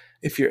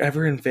 If you're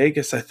ever in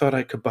Vegas, I thought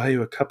I could buy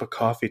you a cup of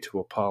coffee to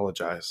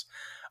apologize."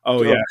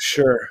 Oh, yeah,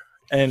 sure.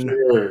 And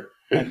sure.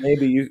 And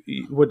maybe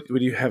you would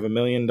you have $1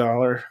 million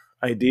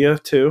idea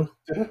too?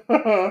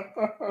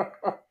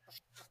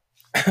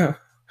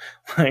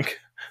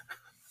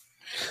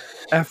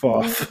 F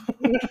off.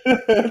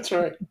 That's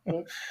right.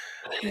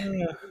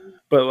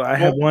 But I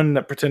had one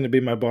that pretended to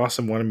be my boss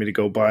and wanted me to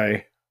go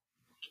buy,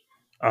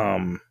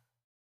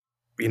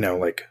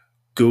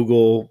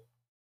 Google,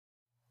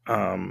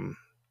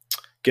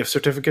 gift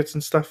certificates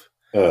and stuff.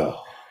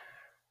 Oh.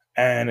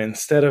 And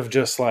instead of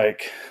just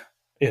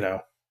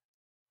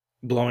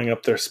blowing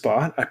up their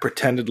spot, I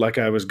pretended like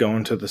I was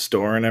going to the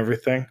store and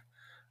everything.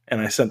 And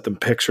I sent them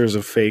pictures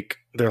of fake.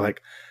 They're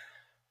like,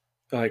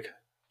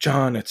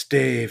 "John, it's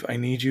Dave. I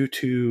need you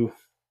to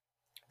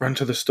run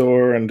to the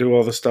store and do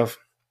all this stuff."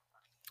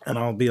 And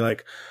I'll be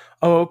like,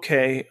 "Oh,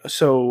 okay.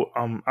 So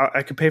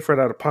I could pay for it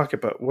out of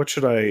pocket, but what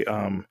should I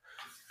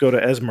go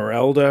to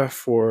Esmeralda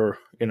for?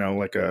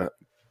 To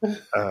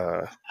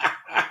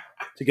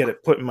get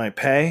it put in my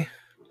pay?"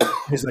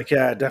 He's like,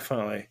 yeah,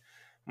 definitely.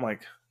 I'm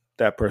like,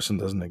 that person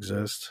doesn't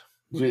exist.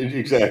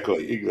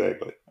 Exactly.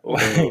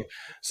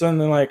 So then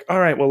they're like, all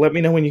right, well, let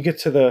me know when you get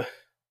to the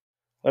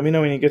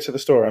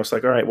store. I was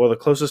like, all right, well, the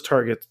closest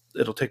Target,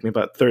 it'll take me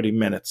about 30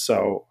 minutes,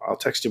 so I'll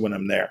text you when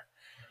I'm there.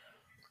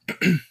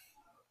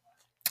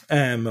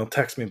 And they'll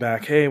text me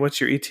back, hey,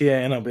 what's your ETA?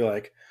 And I'll be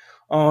like,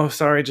 oh,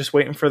 sorry, just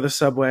waiting for the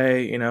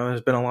subway.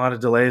 There's been a lot of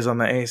delays on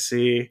the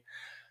AC.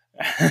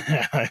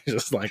 I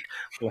just like,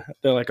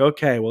 they're like,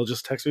 okay, well,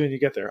 just text me when you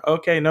get there.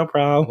 Okay, no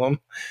problem.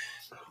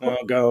 And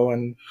I'll go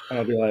and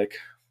I'll be like,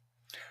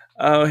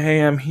 oh,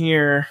 hey, I'm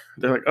here.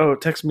 They're like, oh,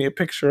 text me a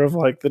picture of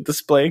like the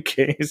display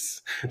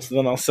case. So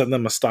then I'll send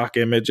them a stock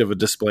image of a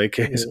display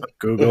case with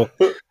Google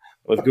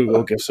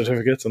gift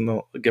certificates and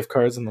the gift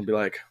cards, and they'll be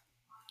like,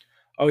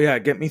 oh yeah,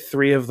 get me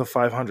 3 of the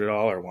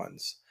 $500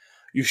 ones.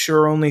 You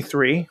sure only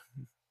 3?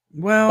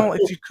 Well,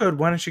 if you could,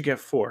 why don't you get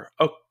 4?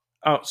 Oh,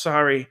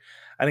 sorry,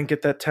 I didn't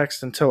get that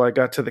text until I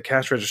got to the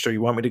cash register.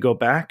 You want me to go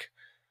back?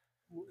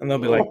 And they'll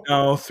be like,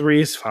 no,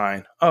 3 is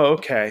fine. Oh,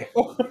 okay.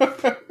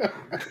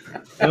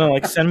 And they're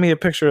like, send me a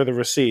picture of the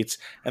receipts.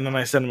 And then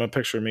I send them a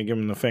picture of me, give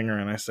them the finger,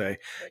 and I say,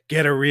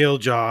 get a real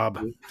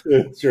job.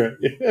 That's right.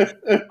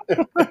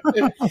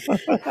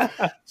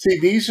 See,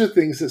 these are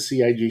things that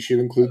CIG should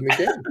include in the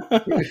game.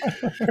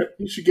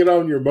 You should get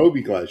on your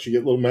Moby class. You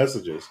get little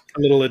messages.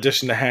 A little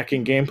addition to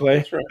hacking gameplay.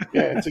 That's right.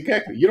 Yeah, it's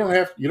exactly. You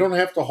don't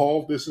have to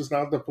haul. This is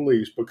not the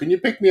police, but can you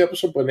pick me up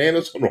some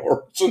bananas and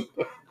oranges?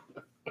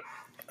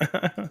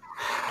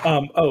 But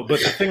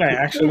the thing I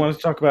actually wanted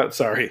to talk about,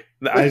 sorry,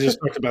 I just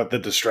talked about the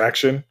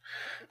distraction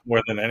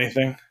more than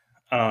anything.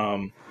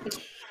 I've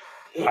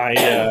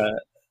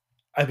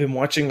been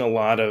watching a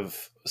lot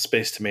of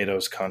Space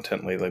Tomatoes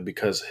content lately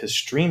because his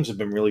streams have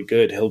been really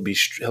good. He'll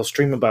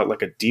stream about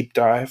like a deep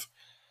dive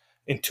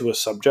into a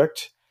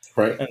subject,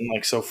 right? And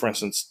like so, for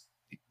instance,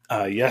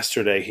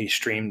 yesterday he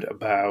streamed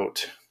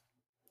about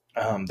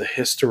the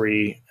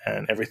history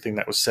and everything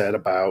that was said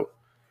about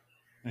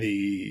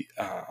the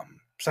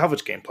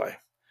salvage gameplay.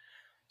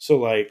 So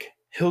like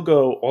he'll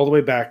go all the way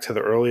back to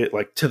the early,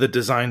 like to the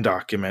design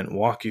document,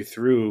 walk you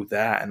through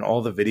that and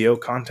all the video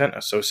content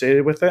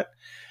associated with it.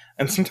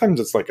 And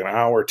sometimes it's like an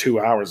hour, 2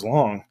 hours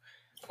long.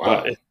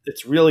 Wow. But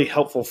it's really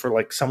helpful for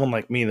like someone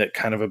like me that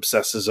kind of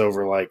obsesses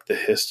over like the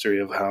history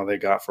of how they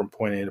got from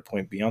point A to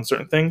point B on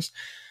certain things.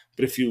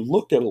 But if you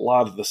look at a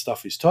lot of the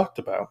stuff he's talked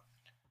about,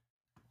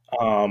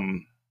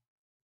 the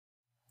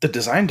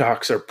design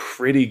docs are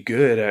pretty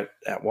good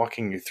at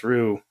walking you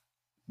through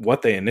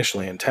what they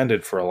initially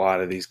intended for a lot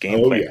of these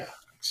gameplay. Oh yeah.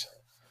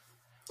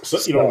 So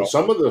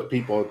some of the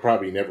people have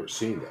probably never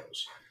seen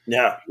those.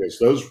 Yeah,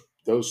 because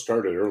those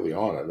started early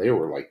on, and they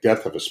were like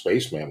Death of a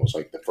Spaceman was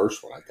like the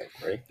first one, I think,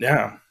 right?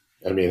 Yeah.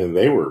 I mean, and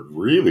they were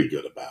really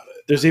good about it.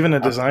 There's even a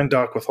design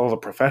doc with all the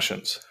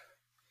professions.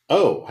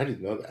 Oh, I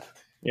didn't know that.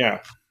 Yeah.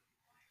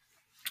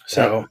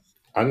 So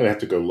I'm going to have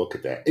to go look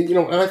at that. And and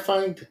I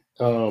find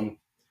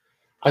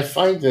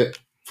that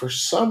for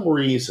some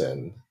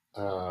reason,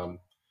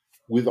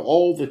 with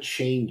all the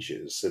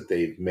changes that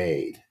they've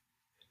made,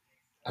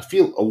 I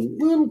feel a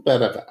little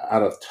bit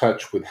out of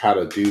touch with how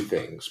to do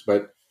things,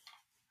 but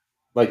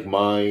like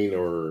mine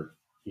or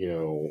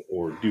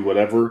or do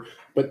whatever,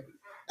 but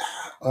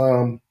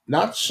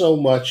not so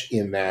much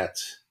in that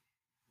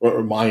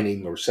or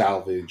mining or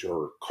salvage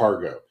or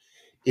cargo.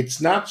 It's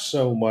not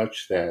so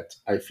much that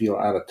I feel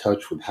out of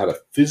touch with how to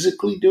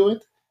physically do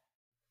it.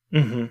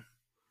 Mm-hmm.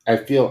 I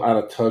feel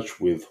out of touch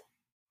with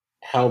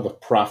how the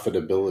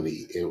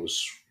profitability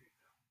is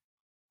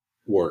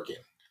working.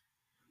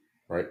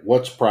 Right?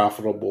 What's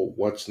profitable?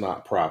 What's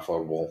not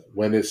profitable?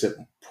 When is it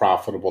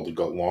profitable to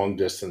go long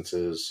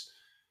distances?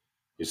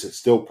 Is it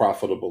still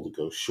profitable to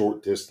go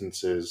short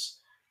distances?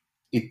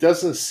 It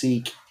doesn't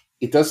seem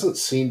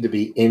to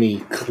be any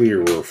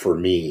clearer for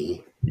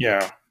me.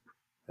 Yeah.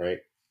 Right?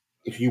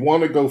 If you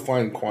want to go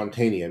find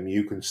Quantanium,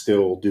 you can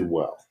still do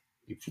well.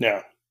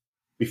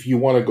 If you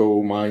want to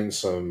go mine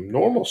some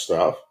normal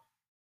stuff,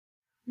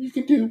 you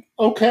can do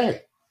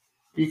okay.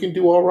 You can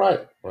do all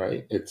right,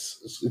 right?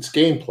 It's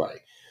gameplay.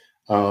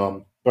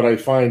 But I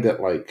find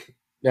that like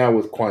now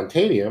with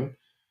Quantanium,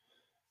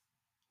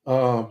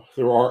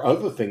 there are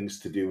other things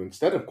to do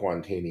instead of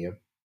Quantanium.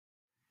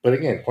 But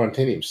again,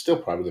 Quantanium is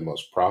still probably the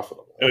most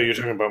profitable. Oh, you're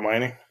talking about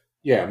mining?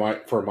 Yeah,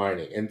 for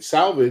mining. And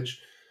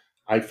salvage,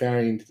 I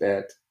find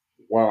that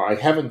while I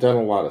haven't done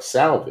a lot of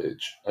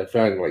salvage, I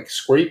find like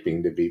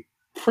scraping to be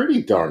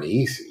pretty darn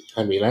easy.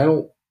 I mean,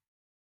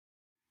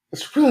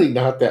 it's really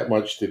not that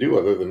much to do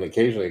other than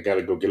occasionally I got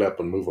to go get up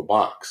and move a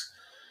box.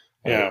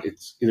 Yeah.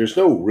 There's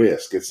no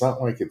risk. It's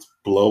not like it's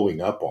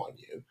blowing up on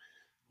you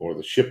or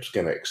the ship's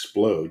going to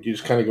explode. You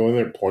just kind of go in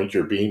there and point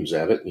your beams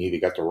at it, and you either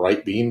got the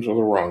right beams or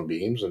the wrong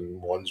beams,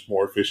 and one's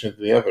more efficient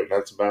than the other. And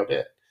that's about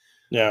it.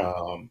 Yeah.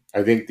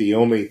 I think the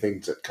only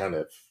things that kind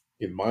of,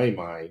 in my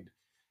mind,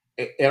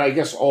 and I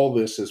guess all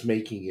this is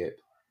making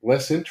it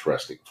less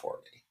interesting for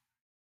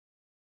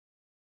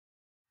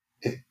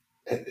me.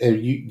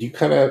 You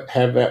kind of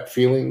have that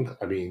feeling?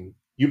 I mean,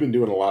 you've been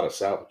doing a lot of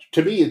salvage.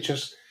 To me, it's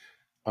just,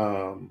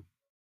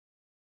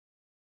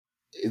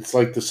 it's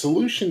like the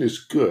solution is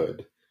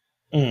good,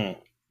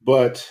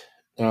 but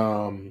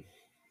um,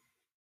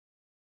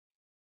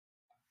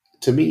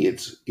 to me,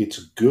 it's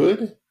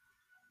good,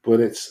 but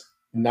it's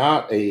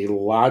not a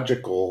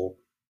logical.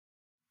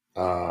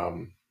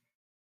 Um,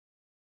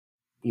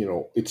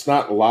 it's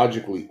not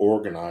logically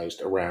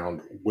organized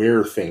around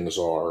where things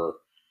are.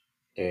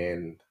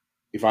 And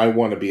if I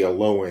want to be a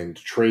low end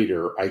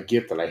trader, I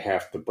get that I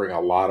have to bring a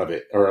lot of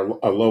it, or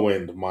a low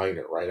end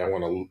miner, right? I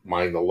want to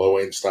mine the low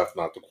end stuff,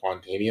 not the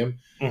quantanium.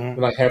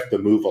 Mm-hmm. Then I have to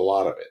move a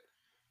lot of it.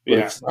 But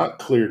Yeah. it's not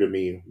clear to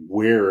me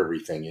where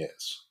everything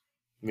is.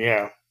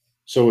 Yeah.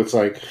 So it's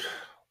like,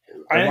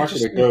 I'm I not going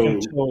just to think go.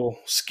 until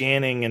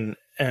scanning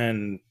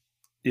and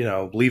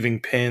leaving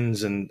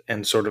pins and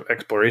sort of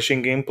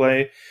exploration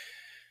gameplay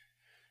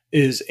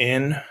is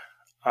in,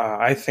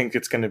 I think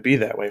it's going to be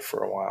that way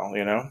for a while.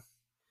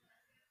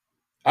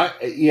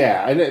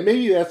 Yeah, and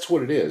maybe that's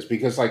what it is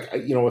because, like,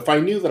 if I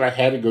knew that I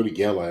had to go to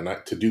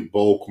Gila to do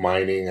bulk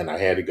mining, and I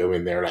had to go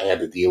in there and I had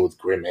to deal with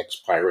Grim-X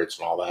pirates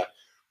and all that,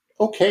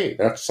 okay,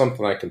 that's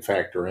something I can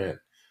factor in.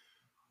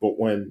 But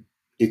when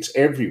it's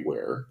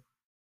everywhere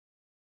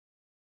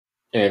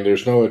and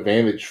there's no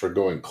advantage for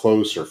going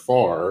close or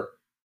far,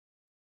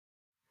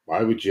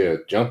 why would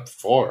you jump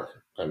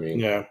far? I mean,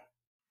 Yeah.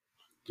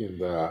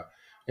 and, uh,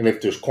 and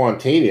if there's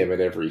quantanium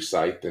at every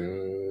site,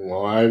 then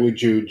why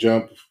would you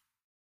jump?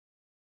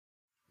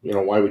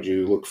 Why would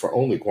you look for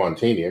only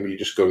quantanium? You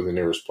just go to the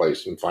nearest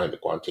place and find the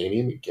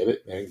quantanium, and get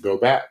it, and go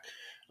back.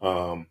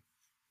 Um,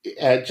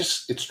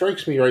 it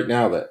strikes me right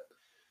now that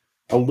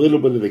a little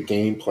bit of the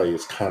gameplay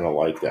is kind of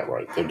like that,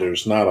 right?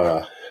 There's not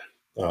a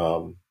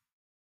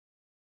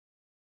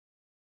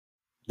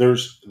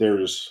there's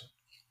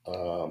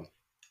um,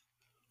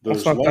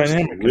 It's there's not less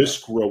dynamic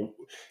enough.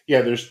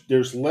 yeah,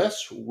 there's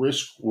less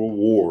risk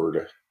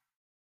reward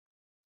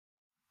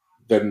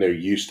than there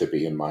used to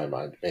be in my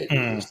mind.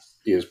 Maybe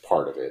is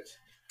part of it,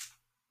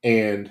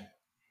 and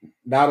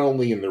not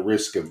only in the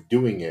risk of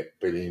doing it,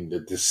 but in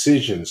the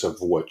decisions of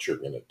what you're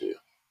going to do.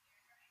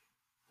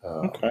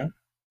 Okay.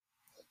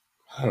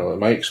 I don't know.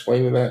 Am I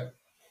explaining that?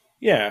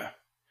 Yeah.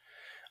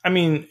 I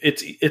mean,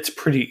 it's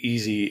pretty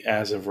easy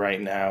as of right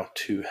now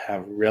to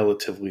have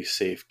relatively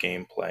safe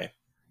gameplay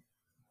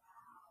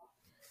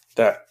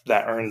that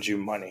earns you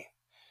money.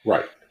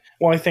 Right.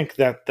 Well, I think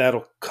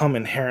that'll come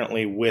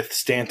inherently with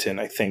Stanton.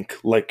 I think,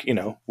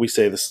 we've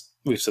said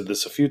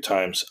this a few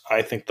times.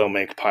 I think they'll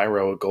make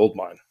Pyro a gold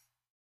mine,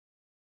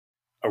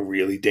 a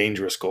really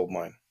dangerous gold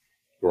mine,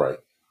 Right.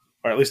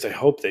 or at least I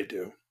hope they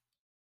do.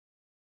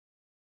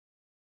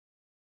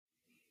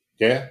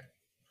 Yeah.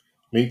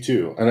 Me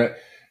too. And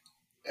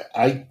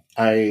I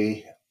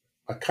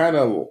kind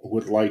of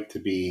would like to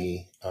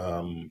be.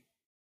 I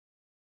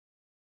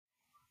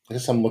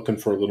guess I'm looking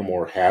for a little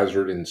more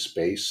hazard in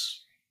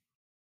space,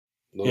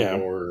 a little Yeah,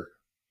 more,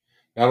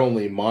 not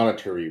only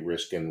monetary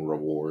risk and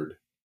reward,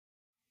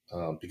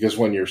 because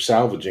when you're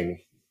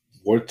salvaging,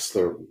 what's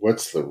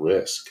the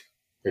risk?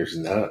 There's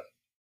none.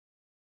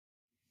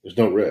 There's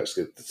no risk.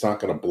 It's not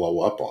going to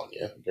blow up on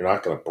you. You're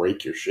not going to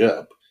break your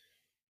ship.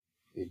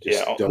 You yeah.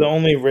 just The don't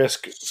only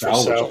risk for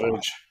salvage a lot.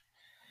 salvage,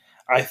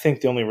 I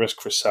think, the only risk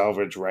for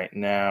salvage right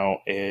now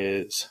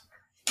is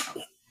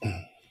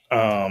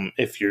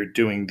if you're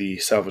doing the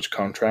salvage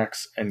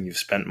contracts and you've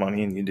spent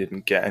money and you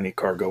didn't get any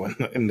cargo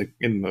in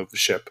the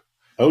ship,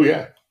 Oh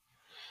yeah,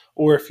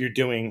 or if you're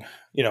doing,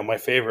 my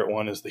favorite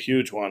one is the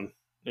huge one,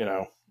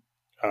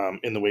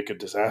 in the wake of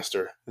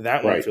disaster.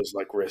 That one right. feels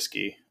like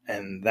risky,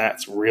 and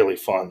that's really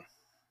fun.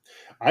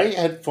 I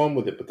had fun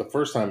with it, but the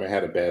first time I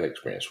had a bad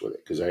experience with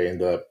it because I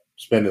ended up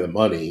spending the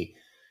money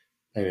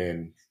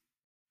and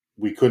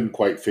we couldn't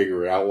quite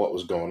figure out what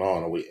was going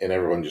on, and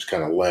everyone just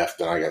kind of left,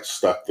 and I got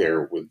stuck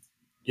there with,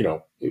 it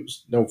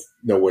was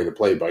no way to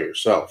play by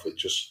yourself. It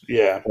just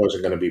Yeah,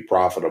 wasn't going to be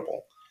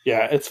profitable.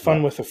 yeah, it's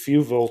fun with a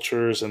few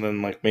vultures and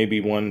then like maybe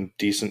one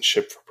decent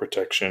ship for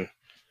protection,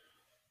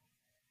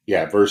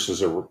 Yeah,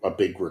 versus a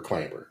big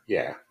reclaimer.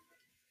 Yeah.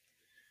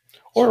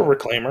 or a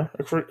So reclaimer.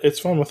 It's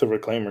fun with a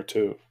reclaimer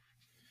too.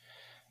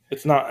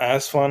 It's not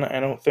as fun, I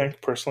don't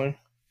think personally,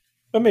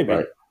 but maybe.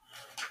 right,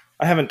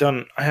 I haven't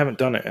done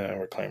it in a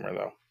reclaimer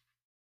though.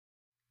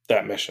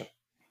 That mission.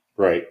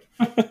 right.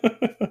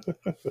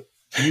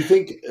 Do you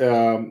think?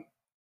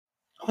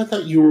 I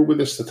thought you were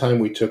with us the time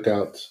we took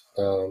out.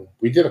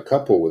 We did a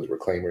couple with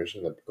reclaimers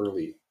in the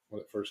early when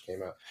it first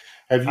came out.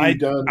 Have you I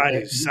done? I When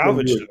you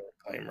salvaged were,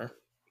 a reclaimer,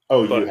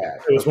 oh, you but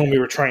have. it was when Okay, we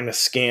were trying to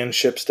scan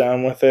ships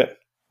down with it.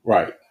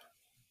 right.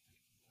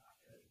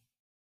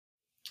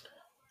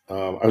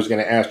 I was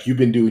going to ask. You've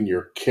been doing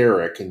your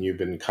Carrack, and you've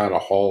been kind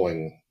of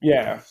hauling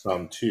Yeah.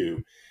 some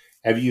too.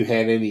 Have you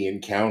had any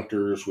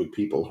encounters with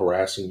people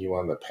harassing you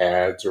on the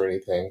pads or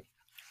anything?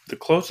 The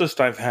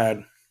closest I've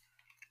had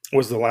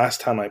was the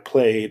last time I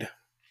played,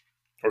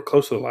 or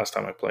close to the last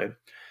time I played,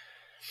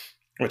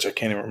 which I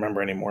can't even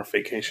remember anymore,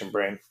 vacation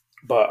brain.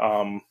 But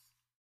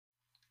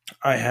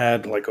I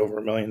had like over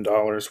 $1 million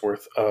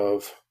worth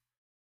of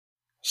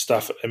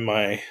stuff in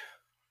my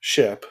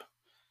ship.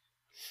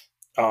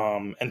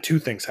 And two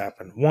things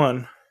happened.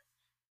 One,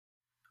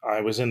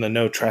 I was in the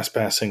no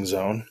trespassing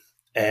zone,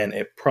 and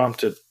it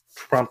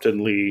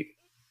promptedly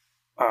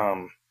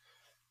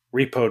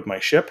repoed my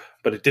ship,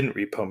 but it didn't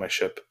repo my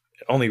ship.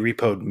 It only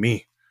repoed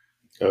me.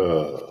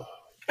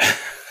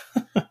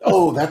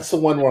 Oh, that's the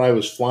one where I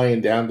was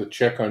flying down to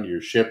check on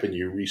your ship and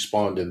you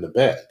respawned in the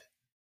bed.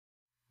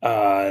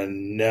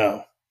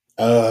 No.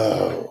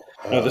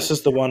 No, this Oh.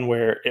 is the one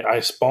where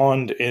I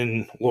spawned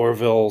in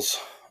Lorville's.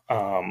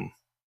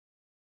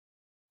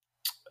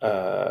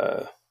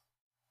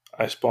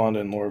 I spawned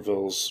in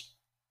Lorville's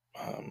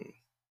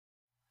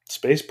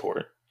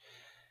spaceport,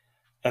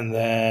 and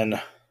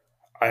then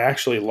I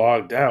actually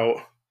logged out,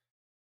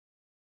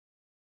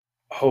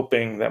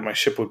 hoping that my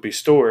ship would be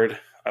stored.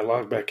 I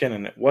logged back in,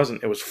 and it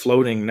wasn't. It was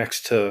floating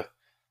next to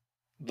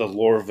the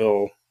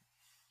Lorville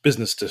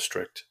business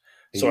district.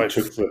 And So you I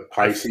took the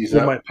Pisces flew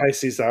up? my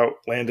Pisces out,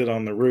 landed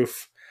on the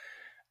roof,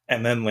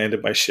 and then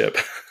landed my ship.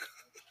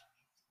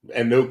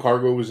 And no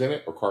cargo was in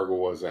it, or cargo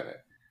was in it?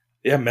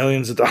 Yeah,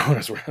 millions of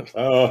dollars worth.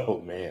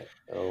 Oh, man.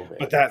 Oh, man.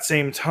 But that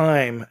same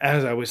time,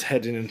 as I was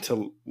heading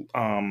into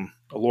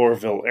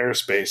Lorville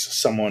airspace,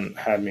 someone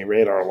had me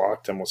radar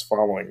locked and was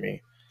following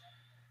me.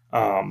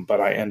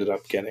 But I ended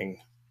up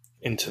getting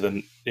into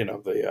the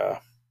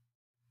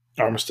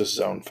armistice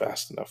zone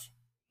fast enough.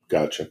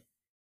 Gotcha.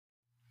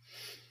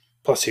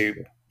 Plus, he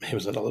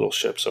was in a little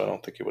ship, so I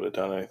don't think he would have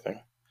done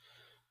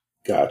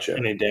Gotcha.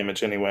 any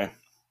damage anyway.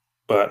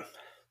 But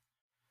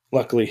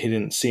luckily, he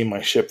didn't see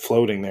my ship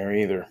floating there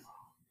either.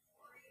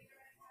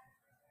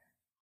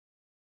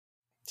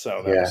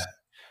 So that was,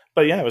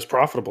 but yeah, it was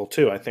profitable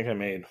too. I think I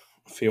made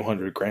a few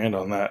 $100,000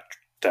 on that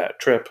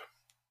trip,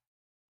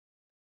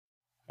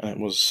 and I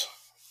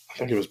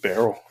think it was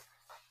barrel.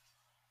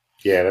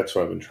 Yeah, that's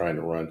what I've been trying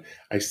to run.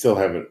 I still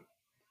haven't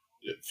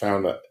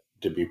found it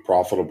to be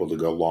profitable to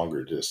go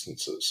longer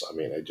distances. I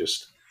mean, it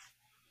just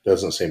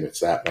doesn't seem it's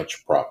that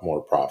much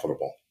more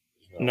profitable.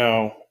 You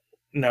know?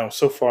 No.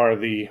 So far,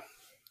 the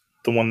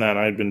one that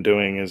I've been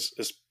doing is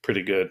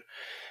pretty good.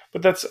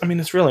 But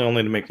it's really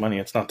only to make money.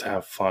 It's not to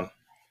have fun.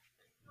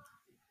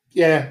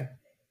 Yeah.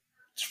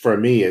 For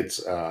me,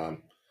 it's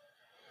I'm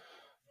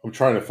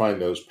trying to find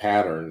those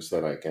patterns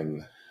that I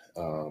can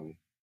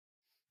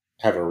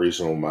have a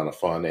reasonable amount of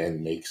fun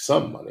and make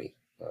some money.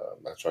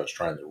 That's why I was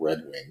trying the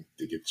Red Wing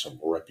to get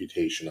some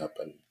reputation up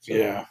and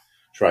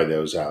try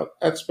those out.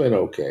 That's been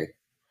okay.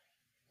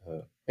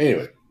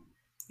 Anyway.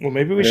 Well,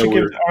 maybe we should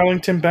give the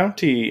Arlington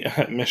Bounty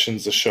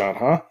missions a shot,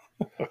 huh?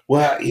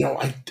 Well,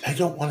 I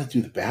don't want to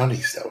do the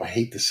bounties, though. I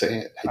hate to say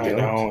it. I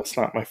know. It's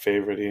not my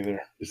favorite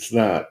either. It's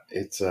not.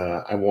 It's,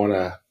 I want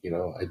to,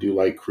 I do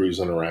like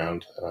cruising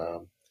around. I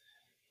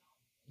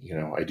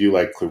do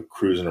like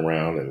cruising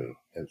around and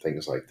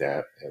things like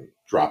that, and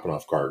dropping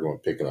off cargo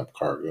and picking up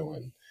cargo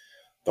and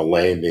the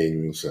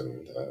landings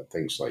and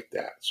things like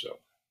that. So,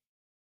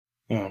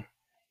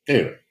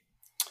 anyway.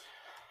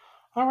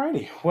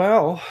 Alrighty.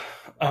 Well,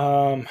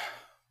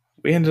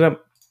 we ended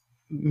up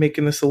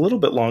making this a little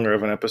bit longer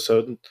of an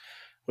episode.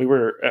 We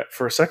were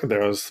for a second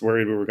there, I was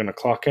worried we were going to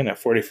clock in at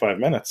 45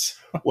 minutes.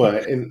 Well,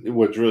 and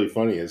what's really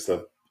funny is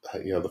the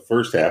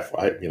first half,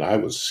 I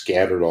was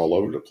scattered all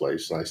over the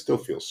place, and I still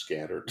feel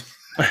scattered.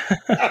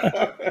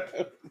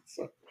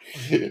 So,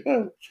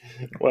 well,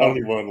 I don't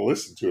even want to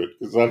listen to it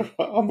because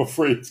I'm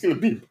afraid it's going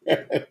to be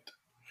bad.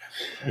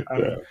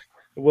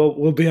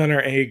 We'll be on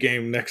our A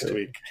game next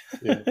week.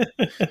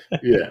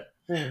 Yeah.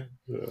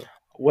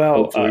 Well,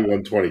 hopefully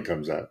 120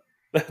 comes out.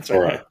 That's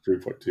right.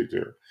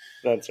 3.22.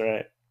 That's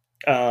right.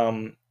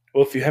 Well,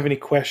 if you have any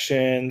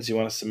questions, you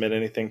want to submit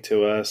anything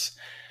to us,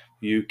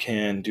 you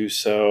can do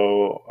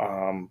so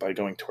by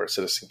going to our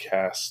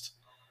CitizenCast,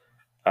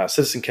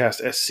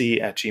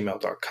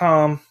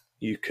 citizencastsc@gmail.com.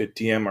 You could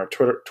DM our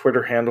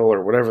Twitter handle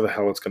or whatever the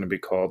hell it's going to be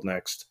called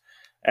next,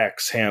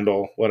 X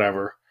handle,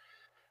 whatever,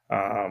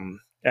 at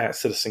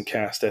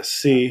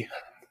CitizenCastSC.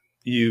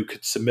 You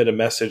could submit a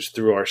message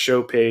through our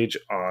show page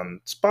on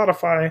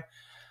Spotify.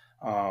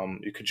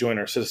 You could join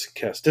our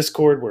CitizenCast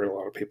Discord, where a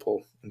lot of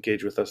people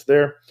engage with us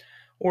there.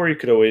 Or you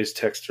could always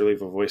text or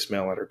leave a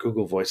voicemail at our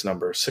Google Voice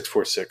number,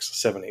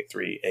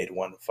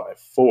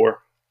 646-783-8154.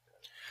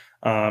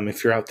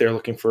 If you're out there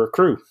looking for a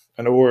crew,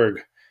 an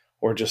org,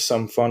 or just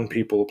some fun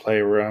people to play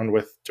around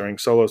with during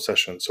solo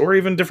sessions, or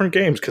even different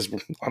games, because a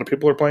lot of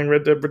people are playing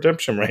Red Dead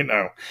Redemption right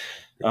now,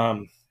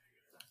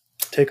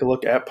 take a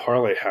look at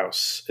Parlay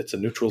House. It's a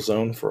neutral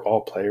zone for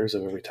all players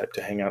of every type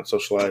to hang out,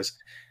 socialize,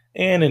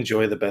 and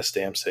enjoy the best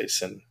damn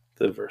Satan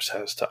the verse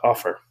has to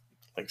offer.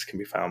 Links can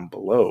be found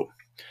below.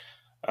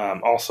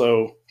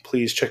 Also,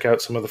 please check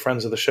out some of the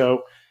friends of the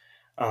show.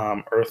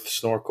 Earth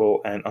Snorkel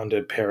and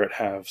Undead Parrot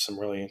have some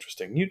really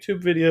interesting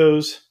YouTube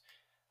videos.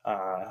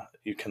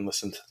 You can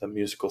listen to the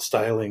musical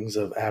stylings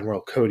of Admiral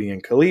Cody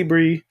and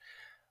Calibri,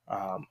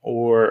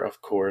 or,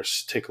 of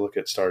course, take a look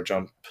at Star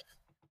Jump,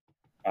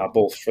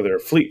 both for their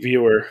Fleet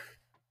Viewer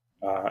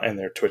and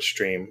their Twitch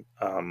stream,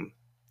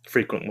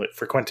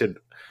 frequented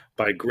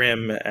by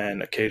Grim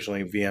and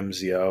occasionally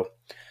VMZO.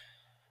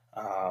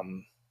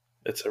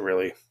 It's a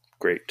really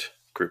great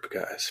group of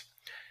guys.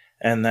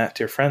 And that,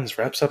 dear friends,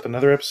 wraps up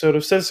another episode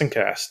of Citizen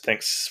Cast.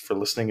 Thanks for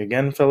listening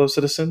again, fellow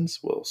citizens.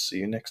 We'll see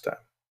you next time.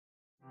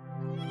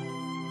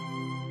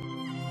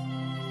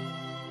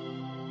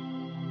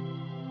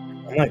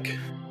 I'm like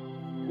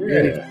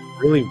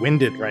really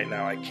winded right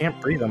now. I can't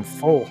breathe. I'm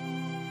full.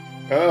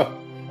 Oh.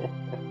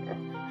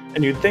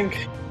 And you'd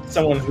think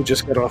someone who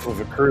just got off of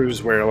a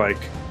cruise where like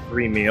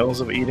 3 meals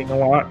of eating a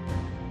lot,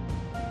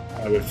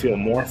 I would feel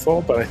more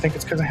full, but I think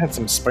it's because I had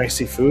some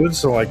spicy food,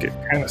 so like it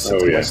kind of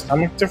sits in my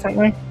stomach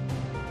differently.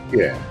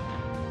 Yeah.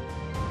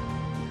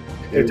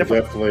 It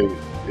definitely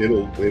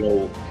it'll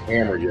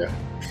hammer you.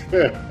 It's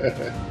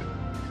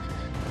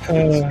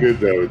good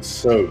though. It's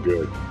so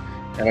good.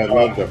 And I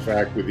love the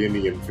fact with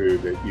Indian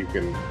food that you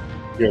can,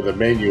 the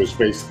menu is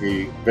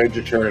basically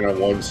vegetarian on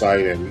one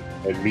side and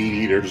meat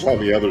eaters on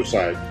the other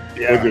side.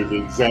 Yeah. But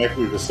they're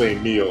exactly the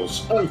same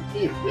meals. I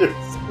mean,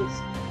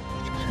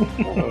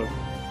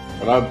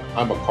 and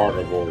I'm a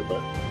carnivore,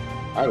 but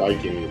I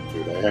like Indian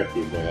food. I have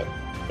to admit.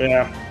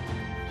 Yeah.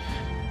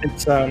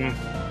 It's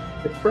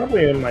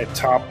probably in my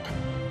top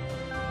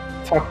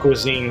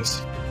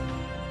cuisines.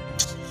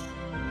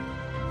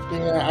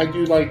 Yeah, I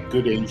do like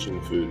good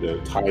Asian food though.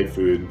 Thai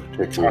food,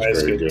 particularly,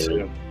 is very good.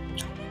 Too.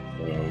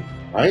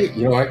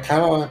 I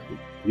kind of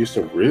used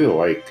to really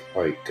like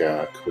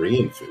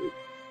Korean food,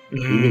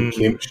 even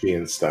kimchi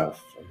and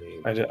stuff. I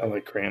mean, I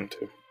like Korean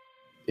too.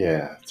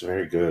 Yeah, it's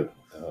very good.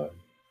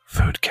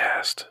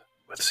 Foodcast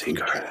with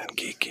Seagard and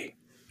Geeky.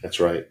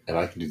 That's right, and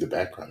I can do the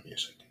background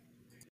music.